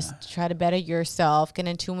try to better yourself, get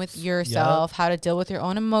in tune with yourself, how to deal with your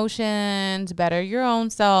own emotions, better your own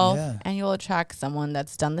self, and you'll attract someone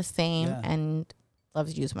that's done the same and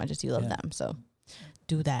loves you as much as you love them. So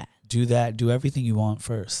do that. Do that. Do everything you want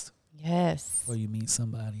first. Yes. before you meet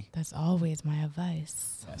somebody. That's always my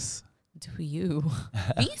advice. Yes. To you.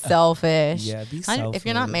 Be selfish. Yeah, be If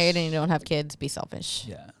you're not selfish. married and you don't have kids, be selfish.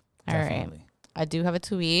 Yeah. All right. Definitely. I do have a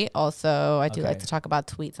tweet. Also, I do like Okay. to talk about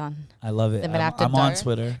tweets on. I love it. Living After I'm on Dark.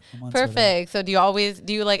 Twitter. I'm on Twitter. Perfect. So do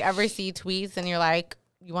you like ever see tweets and you're like,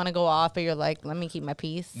 you want to go off, but you're like, let me keep my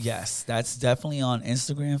peace? Yes, that's definitely on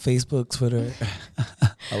Instagram, Facebook, Twitter.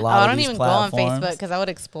 A Oh, lot I of don't these even go on platforms. Facebook because I would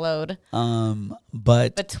explode.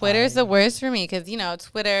 But Twitter's the worst for me because,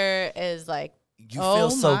 Twitter is like, you feel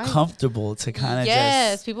so comfortable to kind of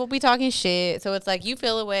yes, people be talking shit. So it's like you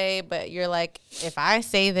feel away, but you're like, if I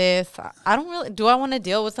say this, I don't really, do I want to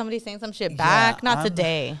deal with somebody saying some shit back? Not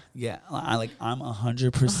today. Yeah, I'm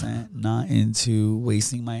 100% not into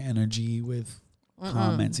wasting my energy with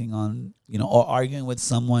commenting on, or arguing with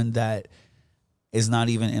someone that is not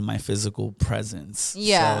even in my physical presence.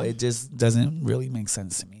 Yeah. So it just doesn't really make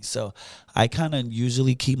sense to me. So I kind of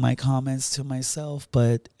usually keep my comments to myself,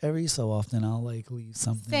 but every so often I'll like leave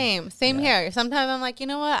something. Same here. Sometimes I'm like, you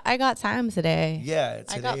know what? I got time today. Yeah,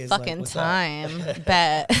 I today got is fucking like, what's up? time.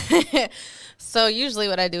 Bet. So usually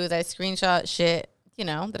what I do is I screenshot shit,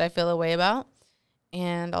 that I feel a way about.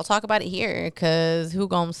 And I'll talk about it here because who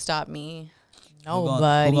gonna stop me?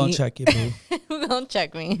 Nobody. Who gonna check you, boo? Who gonna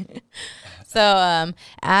check me? So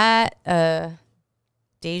at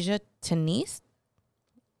Deja Tenise,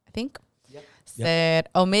 I think, said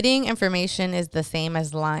omitting information is the same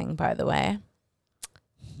as lying, by the way.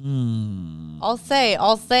 I'll say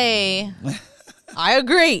I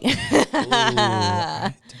agree.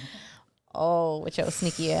 Oh, with your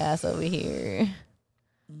sneaky ass over here.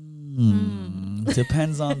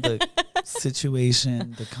 Depends on the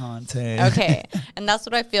situation, the content. Okay. And that's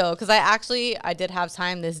what I feel. Because I did have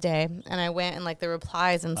time this day. And I went and like the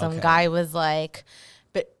replies and some guy was like,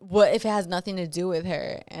 but what if it has nothing to do with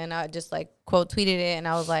her? And I just like quote tweeted it. And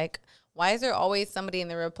I was like, why is there always somebody in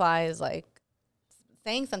the replies like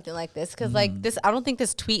saying something like this? Because like this, I don't think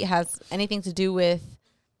this tweet has anything to do with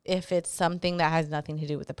if it's something that has nothing to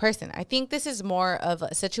do with the person. I think this is more of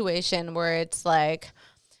a situation where it's like,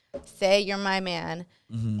 say you're my man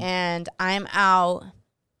and I'm out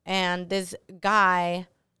and this guy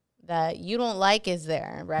that you don't like is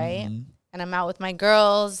there, right? And I'm out with my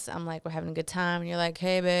girls. I'm like, we're having a good time. And you're like,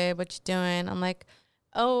 hey, babe, what you doing? I'm like,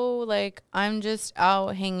 oh, like, I'm just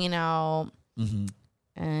out hanging out.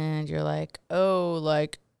 And you're like, oh,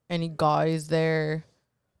 like, any guys there?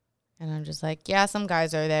 And I'm just like, yeah, some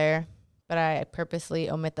guys are there. But I purposely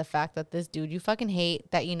omit the fact that this dude you fucking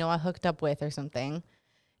hate that I hooked up with or something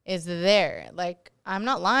is there. Like, I'm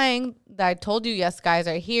not lying that I told you, yes, guys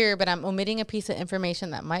are here, but I'm omitting a piece of information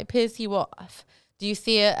that might piss you off. Do you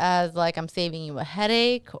see it as like I'm saving you a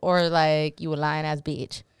headache or like you a lying ass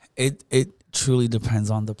bitch? It truly depends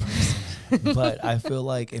on the person. But I feel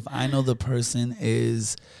like if I know the person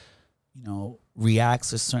is,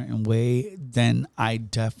 reacts a certain way, then I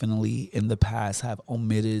definitely in the past have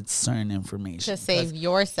omitted certain information. To save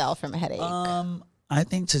yourself from a headache. I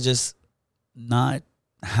think to just not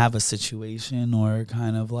have a situation or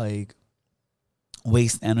kind of like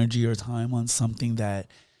waste energy or time on something that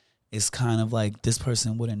is kind of like this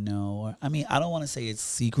person wouldn't know. Or I mean, I don't want to say it's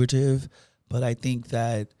secretive, but I think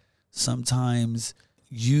that sometimes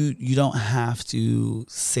you don't have to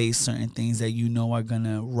say certain things that are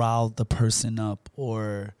gonna rile the person up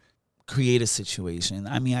or create a situation.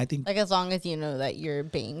 I mean, I think like as long as you know that you're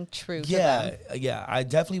being true to yeah, them. yeah, I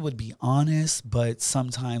definitely would be honest, but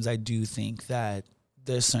sometimes I do think that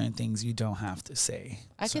there's certain things you don't have to say.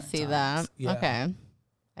 I can see times. that. Yeah. Okay.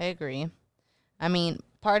 I agree. I mean,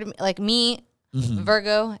 part of me, like me,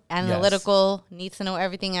 Virgo, analytical, needs to know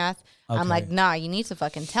everything else. I'm like, nah, you need to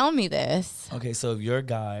fucking tell me this. Okay, so if your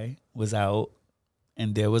guy was out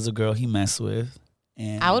and there was a girl he messed with,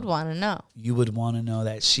 and I would want to know. You would want to know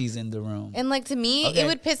that she's in the room. And like to me, it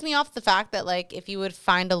would piss me off the fact that like if you would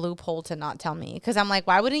find a loophole to not tell me. Because I'm like,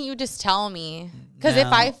 why wouldn't you just tell me? Because if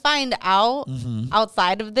I find out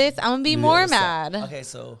outside of this, I'm going to be more mad. Okay,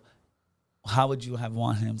 so how would you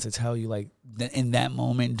want him to tell you like in that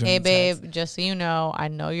moment during hey babe, text? just so you know, I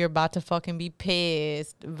know you're about to fucking be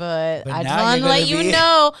pissed, but I just now want to you're let gonna you be-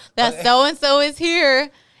 know that so-and-so is here.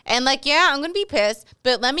 And like, yeah, I'm going to be pissed,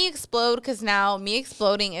 but let me explode because now me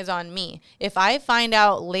exploding is on me. If I find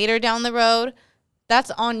out later down the road, that's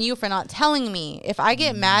on you for not telling me. If I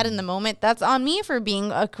get mad in the moment, that's on me for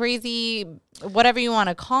being a crazy, whatever you want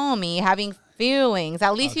to call me, having feelings.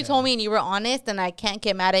 At least you told me and you were honest, and I can't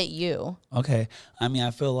get mad at you. Okay. I mean, I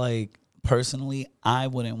feel like personally, I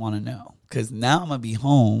wouldn't want to know because now I'm going to be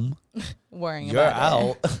home. Worrying You're about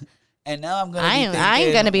it. out. And now I'm going to I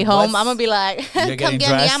ain't going to be home. I'm going to be like, come get me.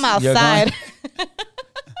 I'm outside.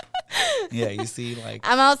 Yeah, you see, like,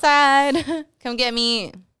 I'm outside. Come get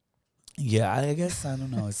me. yeah, I guess, I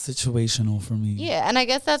don't know. It's situational for me. Yeah, and I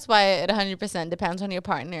guess that's why it 100% depends on your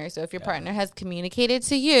partner. So if your partner has communicated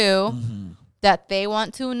to you Mm-hmm. that they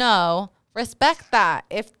want to know, respect that.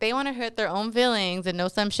 If they want to hurt their own feelings and know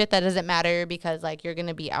some shit that doesn't matter because, like, you're going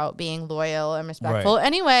to be out being loyal and respectful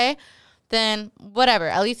anyway, then whatever.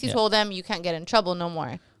 At least you told them you can't get in trouble no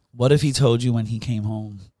more. What if he told you when he came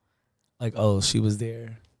home? Like, oh, she was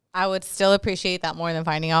there. I would still appreciate that more than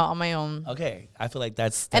finding out on my own. Okay, I feel like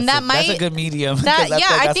that's And that that's a might- good medium. That, 'cause I yeah,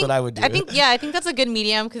 feel like I that's think, what I would do. I think that's a good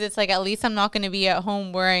medium because it's like at least I'm not going to be at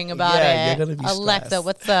home worrying about Yeah, it. you're gonna be Alexa, stressed.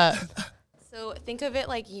 what's up? So think of it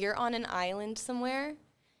like you're on an island somewhere,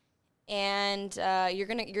 and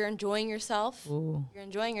you're enjoying yourself. Ooh, You're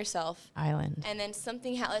enjoying yourself, island. and then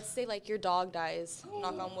something. Let's say like your dog dies.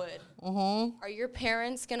 Knock on wood. Mm-hmm. Are your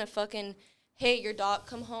parents gonna fucking, hey, your dog,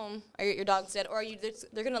 come home? Or your dog's dead? Or are you?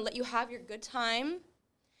 They're gonna let you have your good time,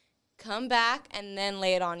 come back, and then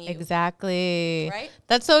lay it on you. Exactly. Right?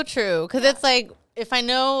 That's so true. Because it's like, if I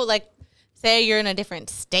know, like, say you're in a different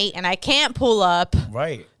state and I can't pull up,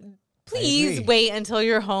 Right. please agree. wait until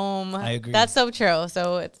you're home. I agree. That's so true.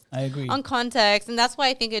 So it's I agree. on context. And that's why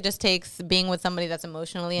I think it just takes being with somebody that's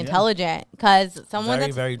emotionally intelligent. Because someone Very,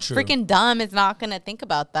 that's very true. freaking dumb is not going to think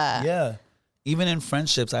about that. Yeah. Even in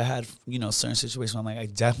friendships, I had, certain situations where I'm like, I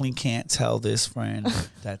definitely can't tell this friend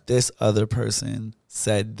that this other person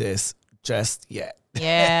said this just yet.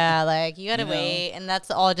 Yeah, like you gotta You know? wait, and that's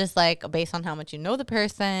all just like based on how much you know the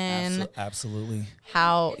person, Absolutely.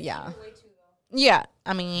 how yeah.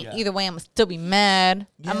 I mean, either way, I'm gonna still be mad.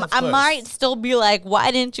 Yeah, of I course. might still be like, why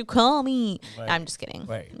didn't you call me? Right. I'm just kidding.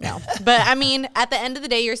 Right. No, but I mean, at the end of the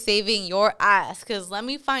day, you're saving your ass because let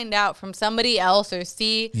me find out from somebody else or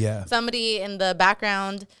see Yeah. somebody in the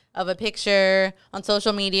background of a picture on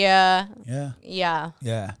social media. Yeah. Yeah,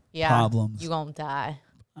 Yeah. yeah. Problems. You gonna die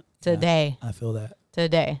today. I feel that.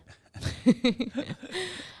 Today.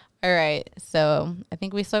 All right. So I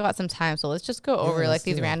think we still got some time. So let's just go over like let's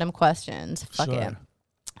these do it. random questions. Fuck it. Sure.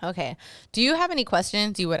 Okay. Do you have any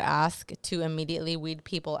questions you would ask to immediately weed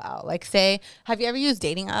people out? Like, say, have you ever used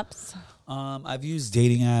dating apps? I've used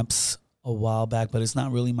dating apps a while back, but it's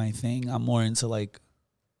not really my thing. I'm more into like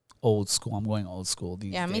old school. I'm going old school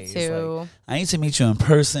these Yeah, me days. too. Like, I need to meet you in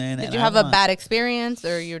person. Did and you I have a want- bad experience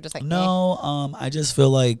or you're just like, No, I just feel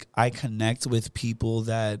like I connect with people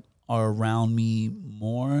that are around me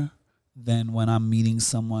more than when I'm meeting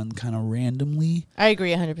someone kind of randomly. I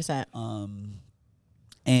agree 100%.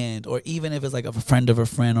 And or even if it's like a friend of a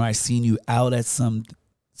friend, or I seen you out at some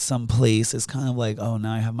place, it's kind of like, oh,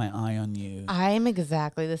 now I have my eye on you. I'm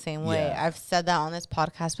exactly the same way. Yeah. I've said that on this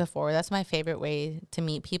podcast before. That's my favorite way to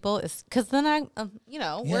meet people is because then I,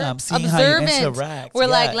 we're I'm seeing how you observant. interact. We're Yeah,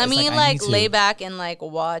 like, let it's me I like need to. lay back and like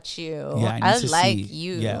watch you. Yeah, I need to like see.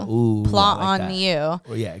 you. Yeah, ooh, plot I like on that. you.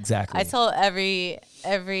 Well, yeah, exactly. I tell every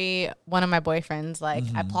one of my boyfriends like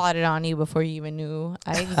I plotted on you before you even knew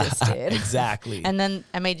I existed. Exactly. And then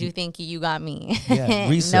I made you think you got me. Yeah,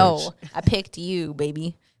 research. No, I picked you,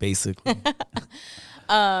 baby. Basically.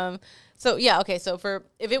 So yeah, okay. So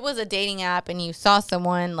if it was a dating app and you saw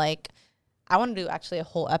someone, like, I want to do actually a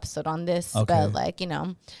whole episode on this, Okay. but like,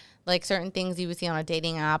 like certain things you would see on a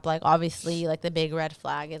dating app, like obviously like the big red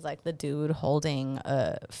flag is like the dude holding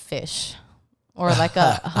a fish or like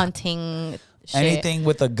a hunting shit. Anything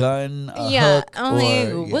with a gun, a Yeah. hook, I'm or,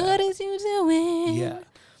 like, what is you doing? Yeah.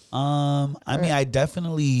 I mean, I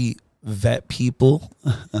definitely vet people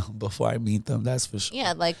before I meet them. That's for sure.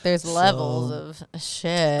 Yeah, like there's levels of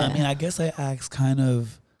shit. I mean, I guess I ask kind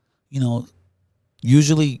of,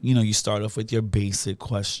 usually, you start off with your basic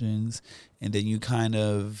questions, and then you kind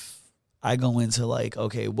of, I go into like,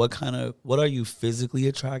 okay, what are you physically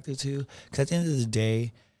attracted to? Because at the end of the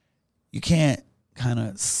day, you can't kind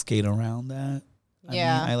of skate around that.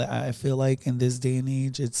 Yeah. I mean, I feel like in this day and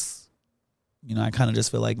age, it's, I kind of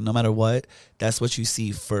just feel like no matter what, that's what you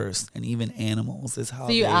see first. And even animals is how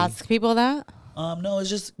So you ask people that? No, it's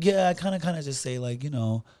just, I kind of just say like,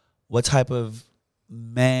 what type of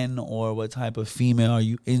men or what type of female are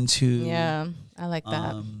you into? Yeah, I like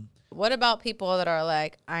that. What about people that are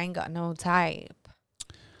like, I ain't got no type?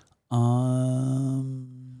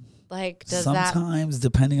 Like, does that, Sometimes,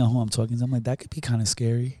 depending on who I'm talking to, I'm like, that could be kind of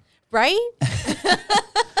scary. right?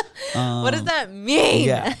 What does that mean?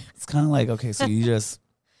 Yeah. It's kind of like, okay, so you just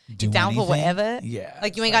do Down for anything? whatever? Yeah.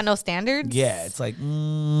 Like, you it's ain't got no standards? Yeah, it's like,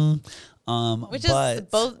 Which but is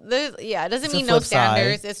both, it doesn't it's a mean no flip side.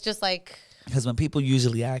 standards. It's just like, because when people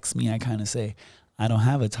usually ask me, I kind of say, I don't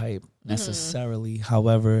have a type necessarily.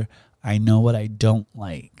 However, I know what I don't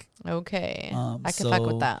like. okay, I can so fuck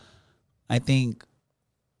with that. I think,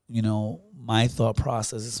 my thought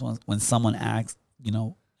process is when someone asks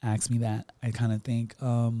me that, I kind of think,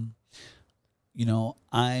 I'm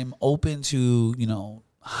open to,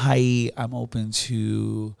 height. I'm open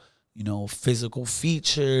to, physical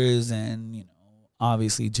features and,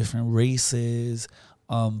 obviously different races.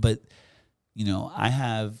 But, I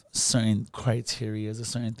have certain criteria or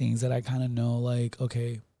certain things that I kind of know, like,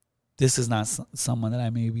 okay, this is not someone that I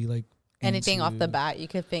may be like, anything off the bat you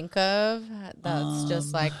could think of that's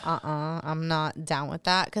just like, I'm not down with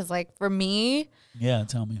that. Because, like, for me, yeah,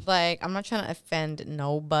 tell me. Like, I'm not trying to offend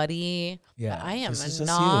nobody. Yeah, but I am this is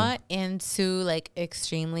not into, like,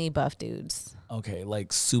 extremely buff dudes. Okay,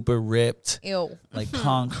 like super ripped. Ew. Like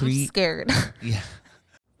concrete. I'm scared. Yeah.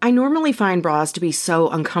 I normally find bras to be so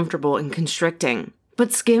uncomfortable and constricting,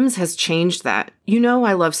 but Skims has changed that. You know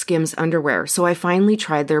I love Skims underwear, so I finally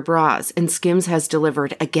tried their bras, and Skims has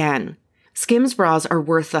delivered again. Skims bras are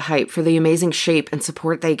worth the hype for the amazing shape and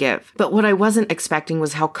support they give, but what I wasn't expecting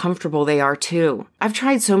was how comfortable they are too. I've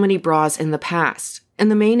tried so many bras in the past, and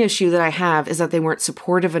the main issue that I have is that they weren't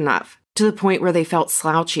supportive enough, to the point where they felt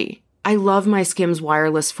slouchy. I love my Skims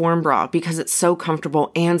wireless form bra because it's so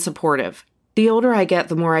comfortable and supportive. The older I get,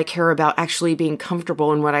 the more I care about actually being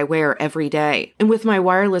comfortable in what I wear every day. And with my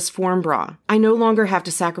wireless form bra, I no longer have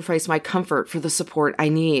to sacrifice my comfort for the support I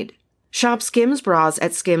need. Shop Skims bras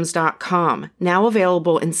at skims.com, now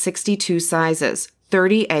available in 62 sizes,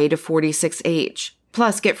 30A to 46H.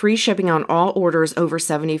 Plus, get free shipping on all orders over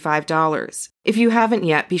 $75. If you haven't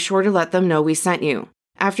yet, be sure to let them know we sent you.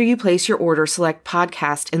 After you place your order, select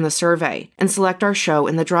podcast in the survey and select our show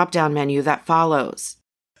in the drop-down menu that follows.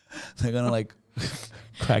 They're gonna like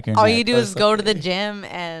crack your All neck you do or is go to the something. gym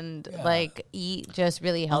and like eat just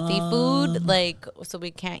really healthy food, like, so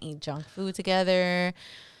we can't eat junk food together.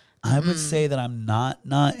 I would say that I'm not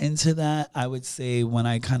into that. I would say when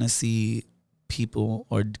I kind of see people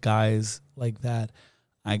or guys like that,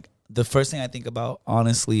 the first thing I think about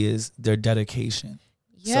honestly is their dedication.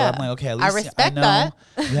 Yeah. So I'm like, okay, at least I respect know that.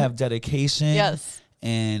 you have dedication. Yes.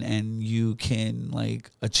 And you can like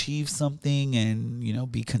achieve something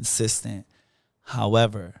and, be consistent.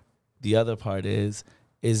 However, the other part is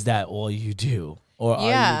that all you do? Or are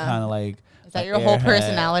you kind of like, is that an your whole airhead?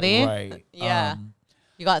 personality? Right. Yeah.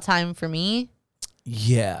 You got time for me?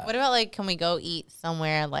 Yeah. What about, like, can we go eat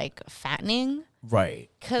somewhere, like, fattening?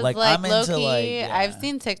 Right. Because, Like, like, I'm into, low-key, like, yeah. I've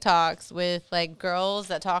seen TikToks with, like, girls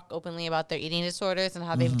that talk openly about their eating disorders and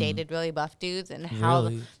how they've dated really buff dudes and how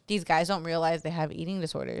Really? these guys don't realize they have eating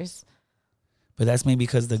disorders. But that's maybe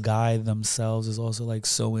because the guy themselves is also like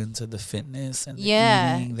so into the fitness and the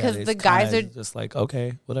eating that 'cause it's the guys kinda are- just like,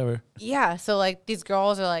 okay, whatever. Yeah, so, like, these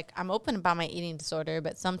girls are like, I'm open about my eating disorder,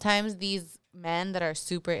 but sometimes these men that are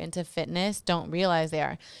super into fitness don't realize they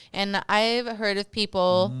are. And I've heard of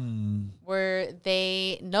people where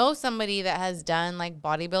they know somebody that has done, like,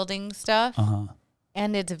 bodybuilding stuff,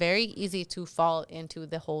 and it's very easy to fall into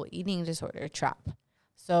the whole eating disorder trap.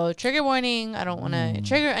 So, trigger warning, I don't want to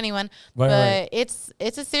trigger anyone, Right, but right.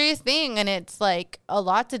 it's a serious thing, and it's, like, a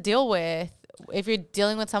lot to deal with. If you're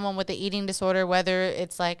dealing with someone with the eating disorder, whether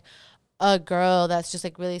it's, like, a girl that's just,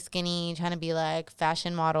 like, really skinny, trying to be, like,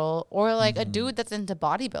 fashion model, or, like, a dude that's into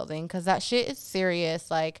bodybuilding, because that shit is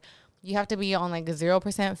serious. Like, you have to be on, like,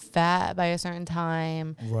 0% fat by a certain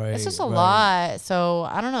time. Right. It's just a right. lot. So,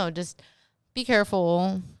 I don't know, just be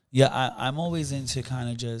careful. Yeah, I'm always into kind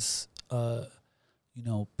of just,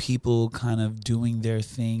 people kind of doing their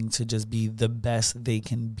thing to just be the best they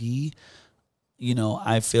can be.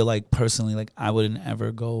 I feel like personally, like I wouldn't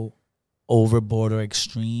ever go overboard or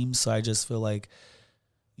extreme. So I just feel like,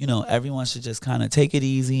 everyone should just kind of take it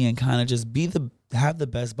easy and kind of just have the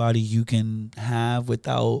best body you can have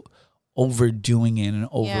without overdoing it and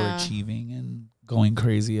overachieving and going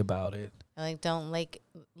crazy about it. Like, don't, like,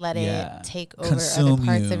 let Yeah. it take over Consume other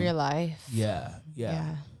parts you. of your life. Yeah.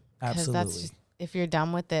 Absolutely. That's just, if you're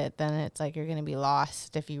done with it, then it's like you're going to be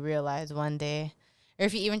lost if you realize one day. Or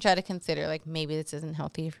if you even try to consider, like, maybe this isn't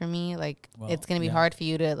healthy for me. Like, it's going to be hard for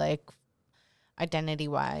you to, like,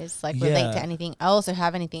 identity-wise, like, relate to anything else or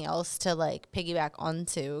have anything else to, like, piggyback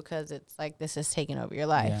onto, because it's like this is taking over your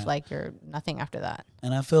life. Yeah. Like, you're nothing after that.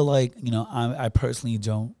 And I feel like, I personally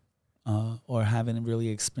don't or haven't really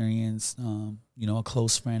experienced, a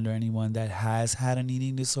close friend or anyone that has had an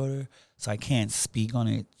eating disorder. So I can't speak on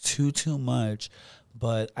it too much.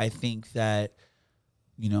 But I think that,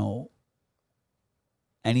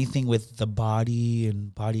 anything with the body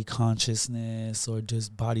and body consciousness or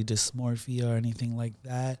just body dysmorphia or anything like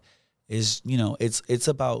that is, it's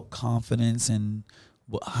about confidence and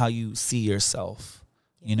how you see yourself,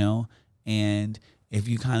 and if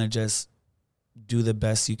you kind of just do the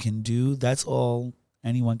best you can do, that's all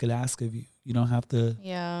anyone could ask of you. You don't have to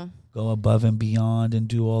Yeah. go above and beyond and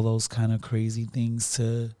do all those kind of crazy things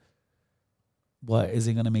to what is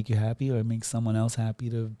it going to make you happy or make someone else happy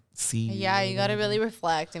to see? Yeah, you got to really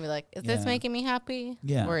reflect and be like, is this Yeah. making me happy?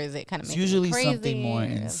 Yeah. Or is it kind of It's making usually me crazy? something more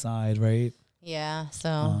inside, right? Yeah,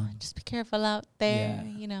 so just be careful out there,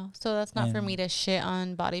 yeah. you know. So that's not for me to shit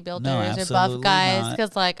on bodybuilders or buff absolutely guys not.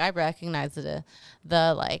 because, like, I recognize the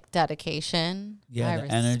like dedication. Yeah, I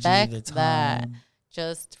the energy, respect the that. time.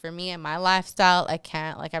 Just for me and my lifestyle, I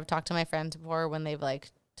can't. Like, I've talked to my friends before when they've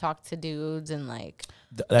like talked to dudes and like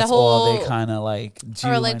That's all they kind of like do.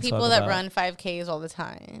 or like and people talk that about. run 5Ks all the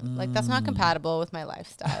time. Like, that's not compatible with my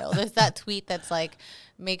lifestyle. There's that tweet that's like,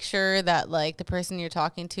 make sure that like the person you're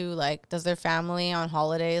talking to, like, does their family on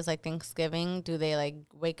holidays like Thanksgiving, do they like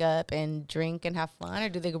wake up and drink and have fun, or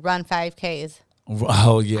do they run 5Ks?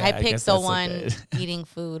 Oh yeah, I picked guess the that's one okay. eating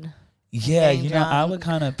food. Yeah, getting you know, I drunk. would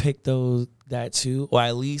kind of pick that too, or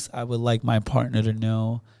at least I would like my partner to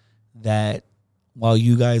know that while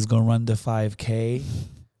you guys go run the 5K,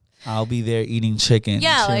 I'll be there eating chicken.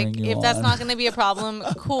 Yeah, cheering like you if that's on. not gonna be a problem,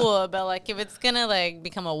 cool. But like if it's gonna like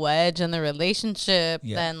become a wedge in the relationship,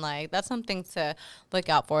 Yeah. then like that's something to look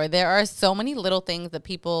out for. There are so many little things that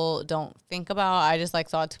people don't think about. I just like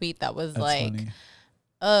saw a tweet that was That's like, funny.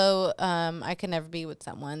 "Oh, I can never be with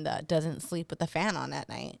someone that doesn't sleep with the fan on at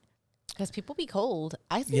night because people be cold.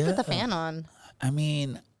 I sleep with the Yeah. fan on. I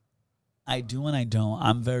mean, I do and I don't.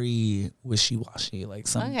 I'm very wishy washy. Like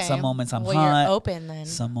some moments I'm well, hot, you're open then.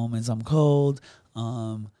 some moments I'm cold.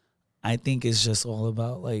 I think it's just all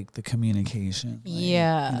about like the communication. Like,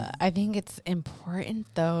 Yeah, I think it's important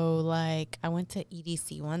though. Like I went to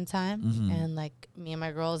EDC one time, Mhm. and like me and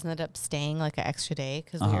my girls ended up staying like an extra day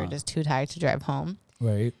because we were Uh-huh. just too tired to drive home.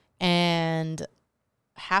 Right. And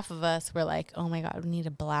half of us were like, "Oh my god, we need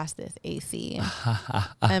to blast this AC."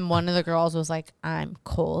 And one of the girls was like, "I'm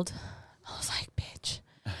cold." I was like, "Bitch,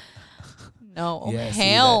 no, Yeah, see,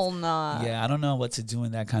 hell that's- no." Yeah, I don't know what to do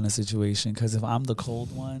in that kind of situation because if I'm the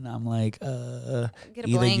cold one, I'm like, Get a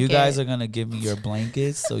either you guys blanket. are gonna give me your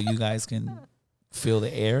blankets so you guys can feel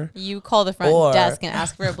the air. You call the front Or- desk and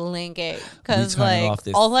ask for a blanket because turn it like off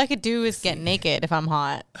this- all I could do is get naked if I'm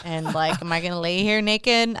hot, and like, am I gonna lay here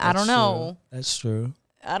naked? I don't That's know. true. That's true.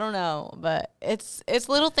 I don't know, but it's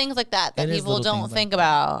little things like that It is people little don't things like think that.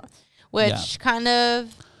 about, which Yeah. kind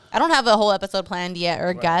of. I don't have a whole episode planned yet or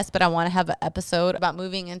a guest, but I want to have an episode about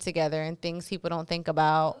moving in together and things people don't think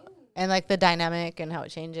about, and like the dynamic and how it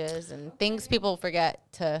changes and things people forget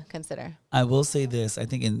to consider. I will say this. I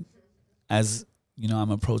think as you know,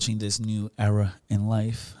 I'm approaching this new era in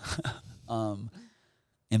life,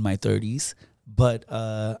 in my 30s, but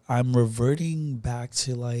I'm reverting back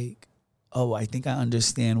to like, I think I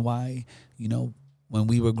understand why, you know, when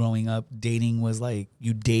we were growing up, dating was like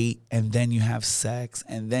you date and then you have sex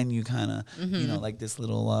and then you kind of, you know, like this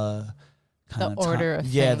little kind The order of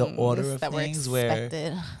the things order of that were things where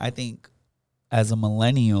expected. I think as a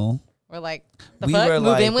millennial, We're like, the we fuck? were Move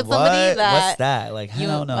like, in with somebody "What? that What's that? Like, you-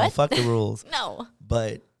 hell no, what? fuck the rules." No.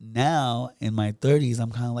 But now in my 30s,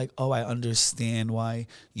 I'm kind of like, I understand why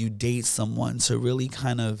you date someone to really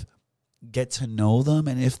kind of get to know them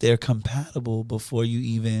and if they're compatible before you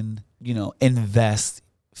even, you know, invest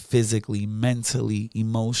physically, mentally,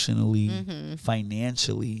 emotionally,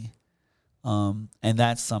 financially. And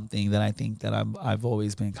that's something that I think that I've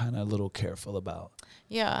always been kind of a little careful about.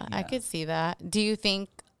 Yeah, I could see that. Do you think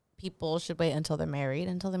people should wait until they're married,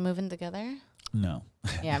 until they're moving together? No.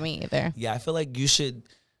 Yeah, me either. Yeah, I feel like you should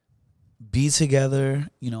be together,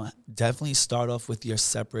 you know, definitely start off with your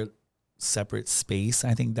separate space.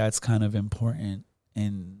 I think that's kind of important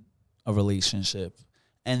in a relationship.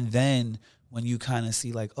 And then when you kind of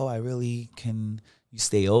see like, I really can, you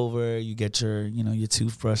stay over, you get your, you know, your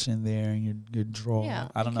toothbrush in there and your drawer. Yeah,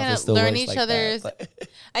 I don't know kinda if it still learn works each like other's. that. But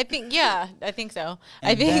I think so.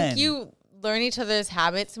 I And think then- you learn each other's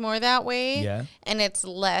habits more that way. Yeah. And it's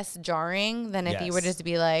less jarring than if you were Yes. just to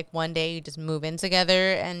be like one day you just move in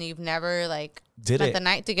together and you've never like Did spent it. the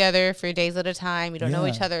night together for days at a time. You don't know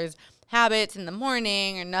each Yeah. other's habits in the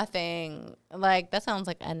morning or nothing. Like that sounds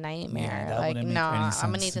like a nightmare. that Like wouldn't make no, any I'm gonna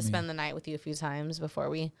sense need to to me. spend the night with you a few times before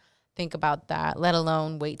we think about that, let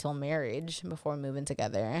alone wait till marriage before moving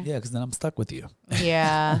together. yeah, because then I'm stuck with you.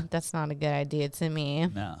 Yeah, that's not a good idea to me.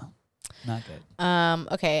 No, not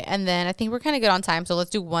good. Okay, and then I think we're kind of good on time, so let's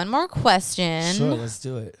do one more question. Sure, let's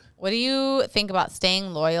do it. What do you think about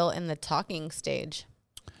staying loyal in the talking stage?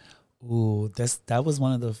 Ooh, that was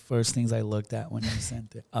one of the first things I looked at when you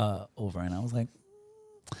sent it over, and I was like,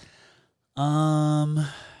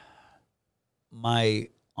 my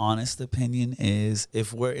honest opinion is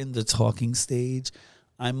if we're in the talking stage,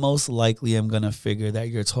 I most likely am gonna figure that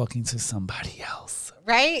you're talking to somebody else.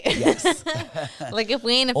 Right? Yes. Like if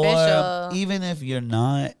we ain't official. Or even if you're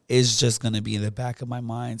not, it's just gonna be in the back of my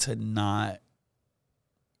mind to not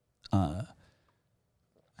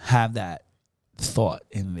have that thought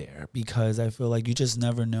in there, because I feel like you just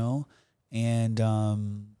never know. And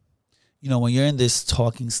you know, when you're in this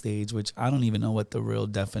talking stage, which I don't even know what the real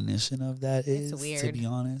definition of that is, to be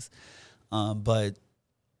honest. But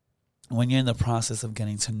when you're in the process of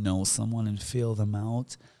getting to know someone and feel them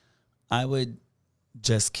out, I would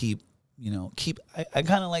just keep, I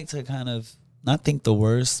kind of like to kind of not think the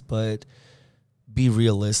worst, but be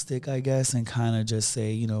realistic, I guess, and kind of just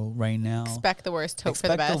say, right now. Expect the worst, hope for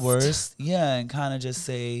the best. Expect the worst, yeah, and kind of just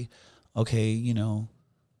say, okay,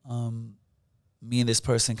 me and this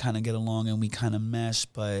person kind of get along and we kind of mesh,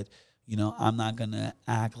 but, I'm not going to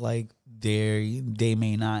act like they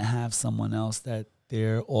may not have someone else that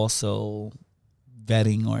they're also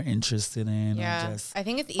vetting or interested in, yeah, or just I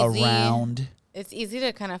think it's easy around. It's easy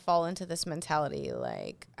to kind of fall into this mentality,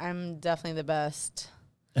 like, I'm definitely the best,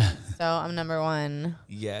 so I'm number one.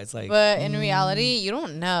 Yeah, it's like, but in reality, you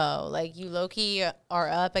don't know. Like, you low-key are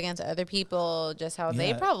up against other people, just how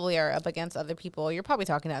they probably are up against other people. You're probably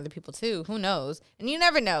talking to other people too. Who knows? And you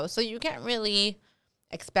never know. So you can't really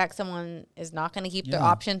expect someone is not going to keep their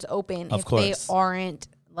options open if they aren't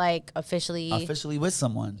like officially with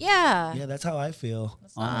someone. Yeah. Yeah, that's how I feel.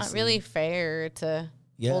 It's not really fair to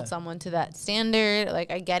hold someone to that standard.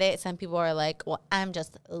 Like, I get it. Some people are like, well, I'm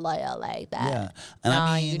just loyal like that. Yeah. And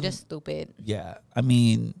nah, I mean, you're just stupid. Yeah. I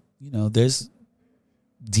mean, there's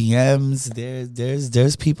DMs,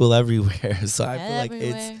 there's people everywhere. So I feel like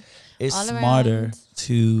it's All smarter around.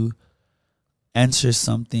 to enter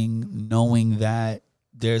something knowing that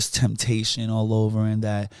there's temptation all over and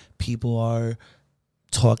that people are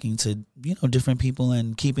talking to, different people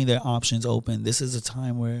and keeping their options open. This is a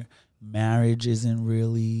time where marriage isn't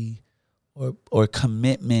really, or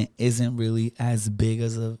commitment isn't really as big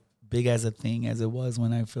as a thing as it was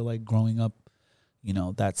when I feel like growing up.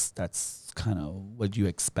 That's kind of what you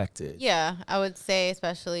expected. Yeah, I would say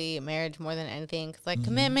especially marriage more than anything. 'Cause like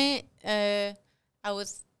commitment, I would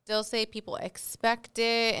still say people expect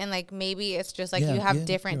it, and like maybe it's just like you have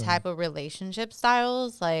different type of relationship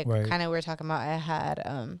styles. Like kind of we were talking about. I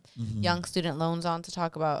had young student loans on to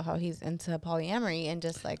talk about how he's into polyamory and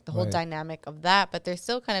just like the whole dynamic of that. But there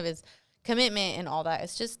still kind of is commitment and all that.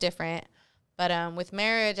 It's just different. But with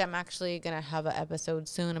marriage, I'm actually going to have an episode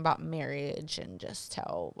soon about marriage and just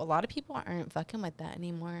how a lot of people aren't fucking with that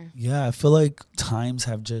anymore. Yeah, I feel like times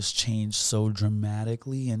have just changed so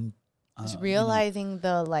dramatically, and just realizing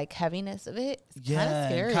the like heaviness of it. It's kind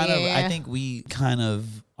of scary. I think we kind of,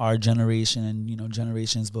 our generation and,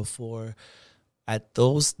 generations before, at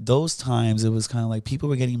those times, it was kind of like people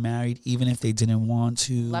were getting married even if they didn't want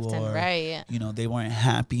to. Left and right. They weren't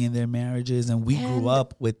happy in their marriages. And we grew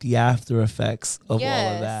up with the after effects of all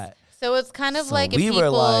of that. So it's kind of like if we people, were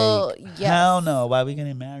like, hell no, why are we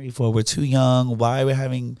getting married for? We're too young. Why are we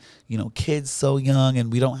having, kids so young?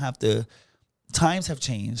 And we don't have to, times have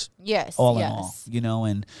changed. Yes. All in all,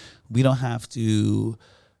 and we don't have to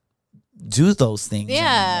do those things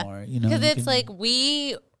anymore. Because it's like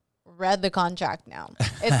we read the contract now.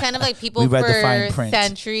 It's kind of like people read the fine for print.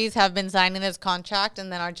 centuries have been signing this contract,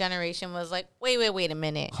 and then our generation was like, wait a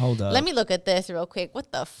minute. Hold up. Let me look at this real quick.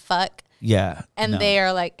 What the fuck? Yeah. And they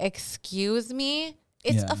are like, excuse me?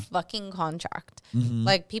 It's a fucking contract. Mm-hmm.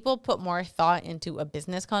 Like, people put more thought into a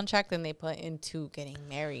business contract than they put into getting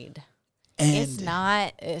married. And it's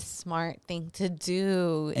not a smart thing to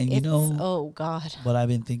do. And oh God. What I've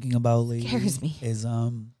been thinking about lately Scares me. is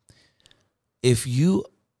if you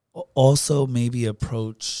also maybe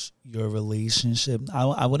approach your relationship,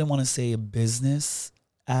 I wouldn't want to say a business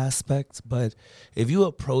aspect, but if you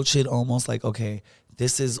approach it almost like, okay,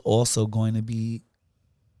 this is also going to be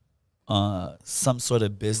some sort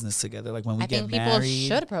of business together. Like when we get married, I think people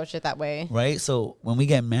should approach it that way, right? So when we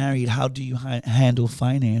get married, how do you handle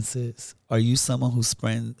finances? Are you someone who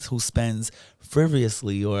spends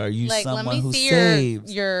frivolously, or are you like, someone who see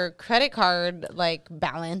saves? Your credit card like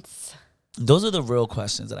balance. Those are the real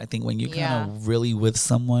questions that I think when you're kind of really with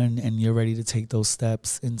someone and you're ready to take those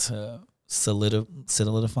steps into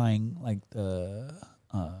solidifying like the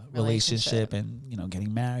relationship and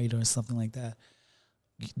getting married or something like that.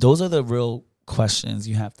 Those are the real questions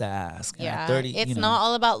you have to ask. And Yeah, at 30, it's not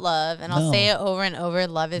all about love, and I'll No. say it over and over.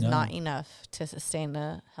 Love is No. not enough to sustain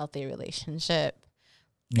a healthy relationship.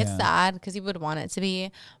 Yeah. It's sad because you would want it to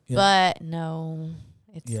be, Yeah. but no,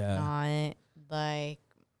 it's Yeah. not. Like,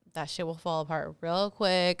 that shit will fall apart real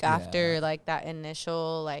quick after like that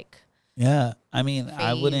initial like Yeah, I mean,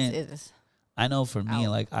 phase I I know for me,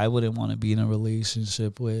 like, I wouldn't want to be in a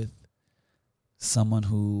relationship with someone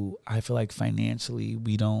who I feel like financially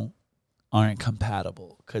we aren't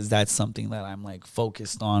compatible, because that's something that I'm like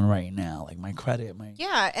focused on right now, like my credit,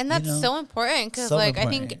 and that's so important, because So like important.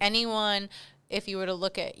 I think anyone, if you were to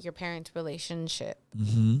look at your parents' relationship,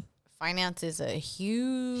 finance is a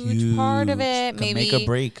huge part of it. Can Maybe make a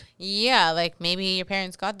break. Yeah, like maybe your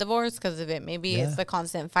parents got divorced because of it. Maybe it's the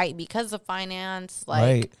constant fight because of finance. Like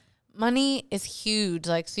Right. money is huge.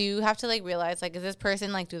 Like, so you have to like realize, like, is this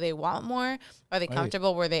person like, do they want more? Are they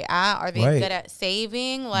comfortable where they at? Are they good at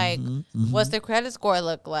saving? Like, what's their credit score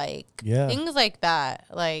look like? Yeah. Things like that.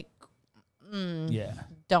 Like,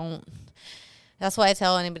 don't. That's why I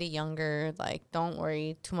tell anybody younger, like, don't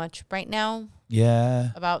worry too much right now. Yeah.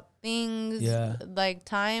 About things. Yeah. Like,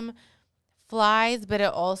 time flies, but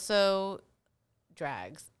it also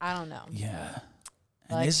drags. I don't know. Yeah.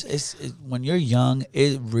 Like, And it's when you're young,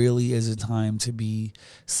 it really is a time to be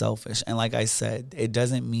selfish. And like I said, it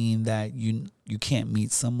doesn't mean that you can't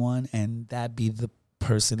meet someone and that be the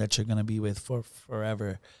person that you're gonna be with for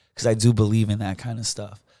forever. Because I do believe in that kind of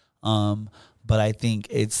stuff. But I think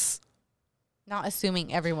it's not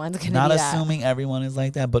assuming everyone's gonna not be assuming everyone is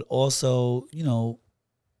like that, but also, you know,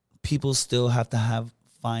 people still have to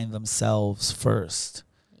find themselves first.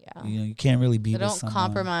 Yeah. You know, you can't really be So with don't someone.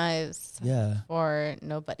 compromise Yeah. for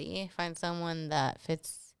nobody. Find someone that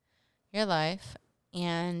fits your life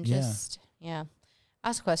and just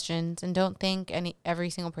ask questions, and don't think every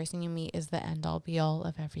single person you meet is the end all be all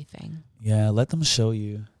of everything. Yeah, let them show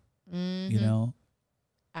you. Mm-hmm. You know?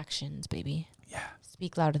 Actions, baby. Yeah.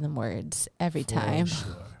 Speak louder than words every For time.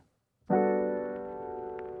 sure.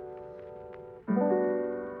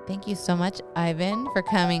 Thank you so much, Ivan, for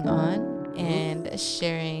coming on and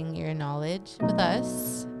sharing your knowledge with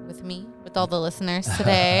us, with me, with all the listeners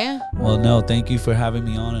today. Well, no, thank you for having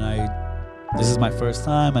me on, and this is my first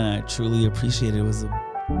time, and I truly appreciate it. It was a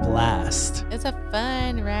blast. It's a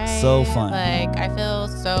fun ride. So fun. Like, I feel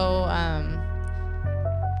so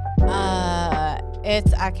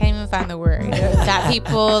I can't even find the word that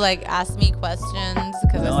people like ask me questions,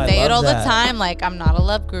 because I say it all the time. Like, I'm not a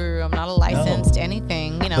love guru. I'm not a licensed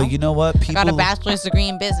anything. You know. But you know what? I got a bachelor's degree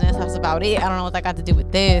in business. That's about it. I don't know what that got to do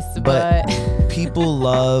with this, but people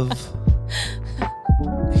love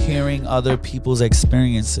hearing other people's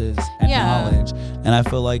experiences and knowledge. And I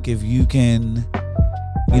feel like if you can,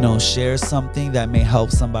 you know, share something that may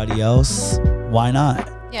help somebody else, why not?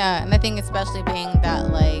 Yeah, and I think especially being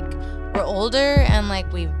that like we're older and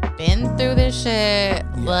like we've been through this shit,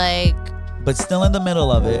 like, but still in the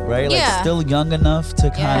middle of it, right? Like still young enough to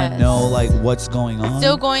kind of know like what's going on.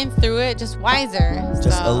 Still going through it, just wiser.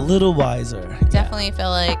 Just a little wiser. Definitely feel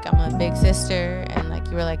like I'm a big sister, and like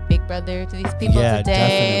you were like big brother to these people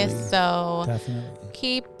today. Definitely. So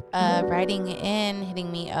keep writing in,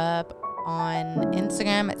 hitting me up on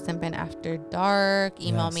Instagram at Simpin After Dark.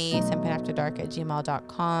 Email me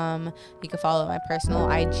simpinafterdark@gmail.com. You can follow my personal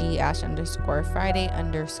IG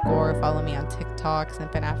 @Ash_Friday_. Follow me on TikTok,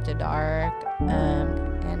 Simpin After Dark.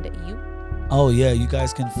 And you? Oh yeah, you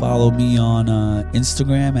guys can follow me on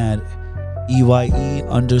Instagram at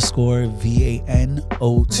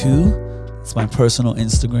EYE_VANO2. It's my personal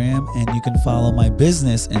Instagram, and you can follow my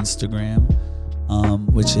business Instagram,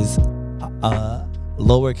 which is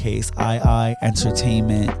lowercase II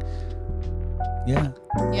Entertainment.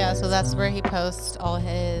 Yeah, so that's where he posts all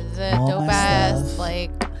his dope ass like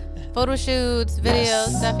photo shoots, videos,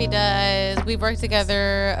 stuff he does. We've worked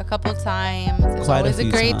together a couple times. It's always a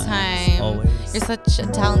great time. Always. You're such a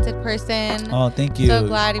talented person. Oh, thank you. So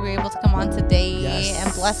glad you were able to come on today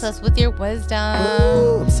and bless us with your wisdom.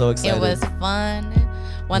 Ooh, I'm so excited. It was fun.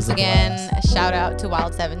 Once again, a shout out to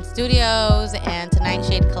Wild 7 Studios and to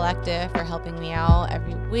Nightshade Collective for helping me out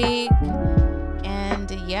every week. And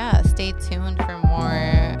yeah, stay tuned for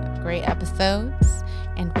more great episodes,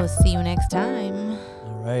 and we'll see you next time.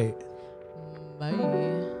 All right.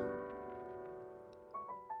 Bye.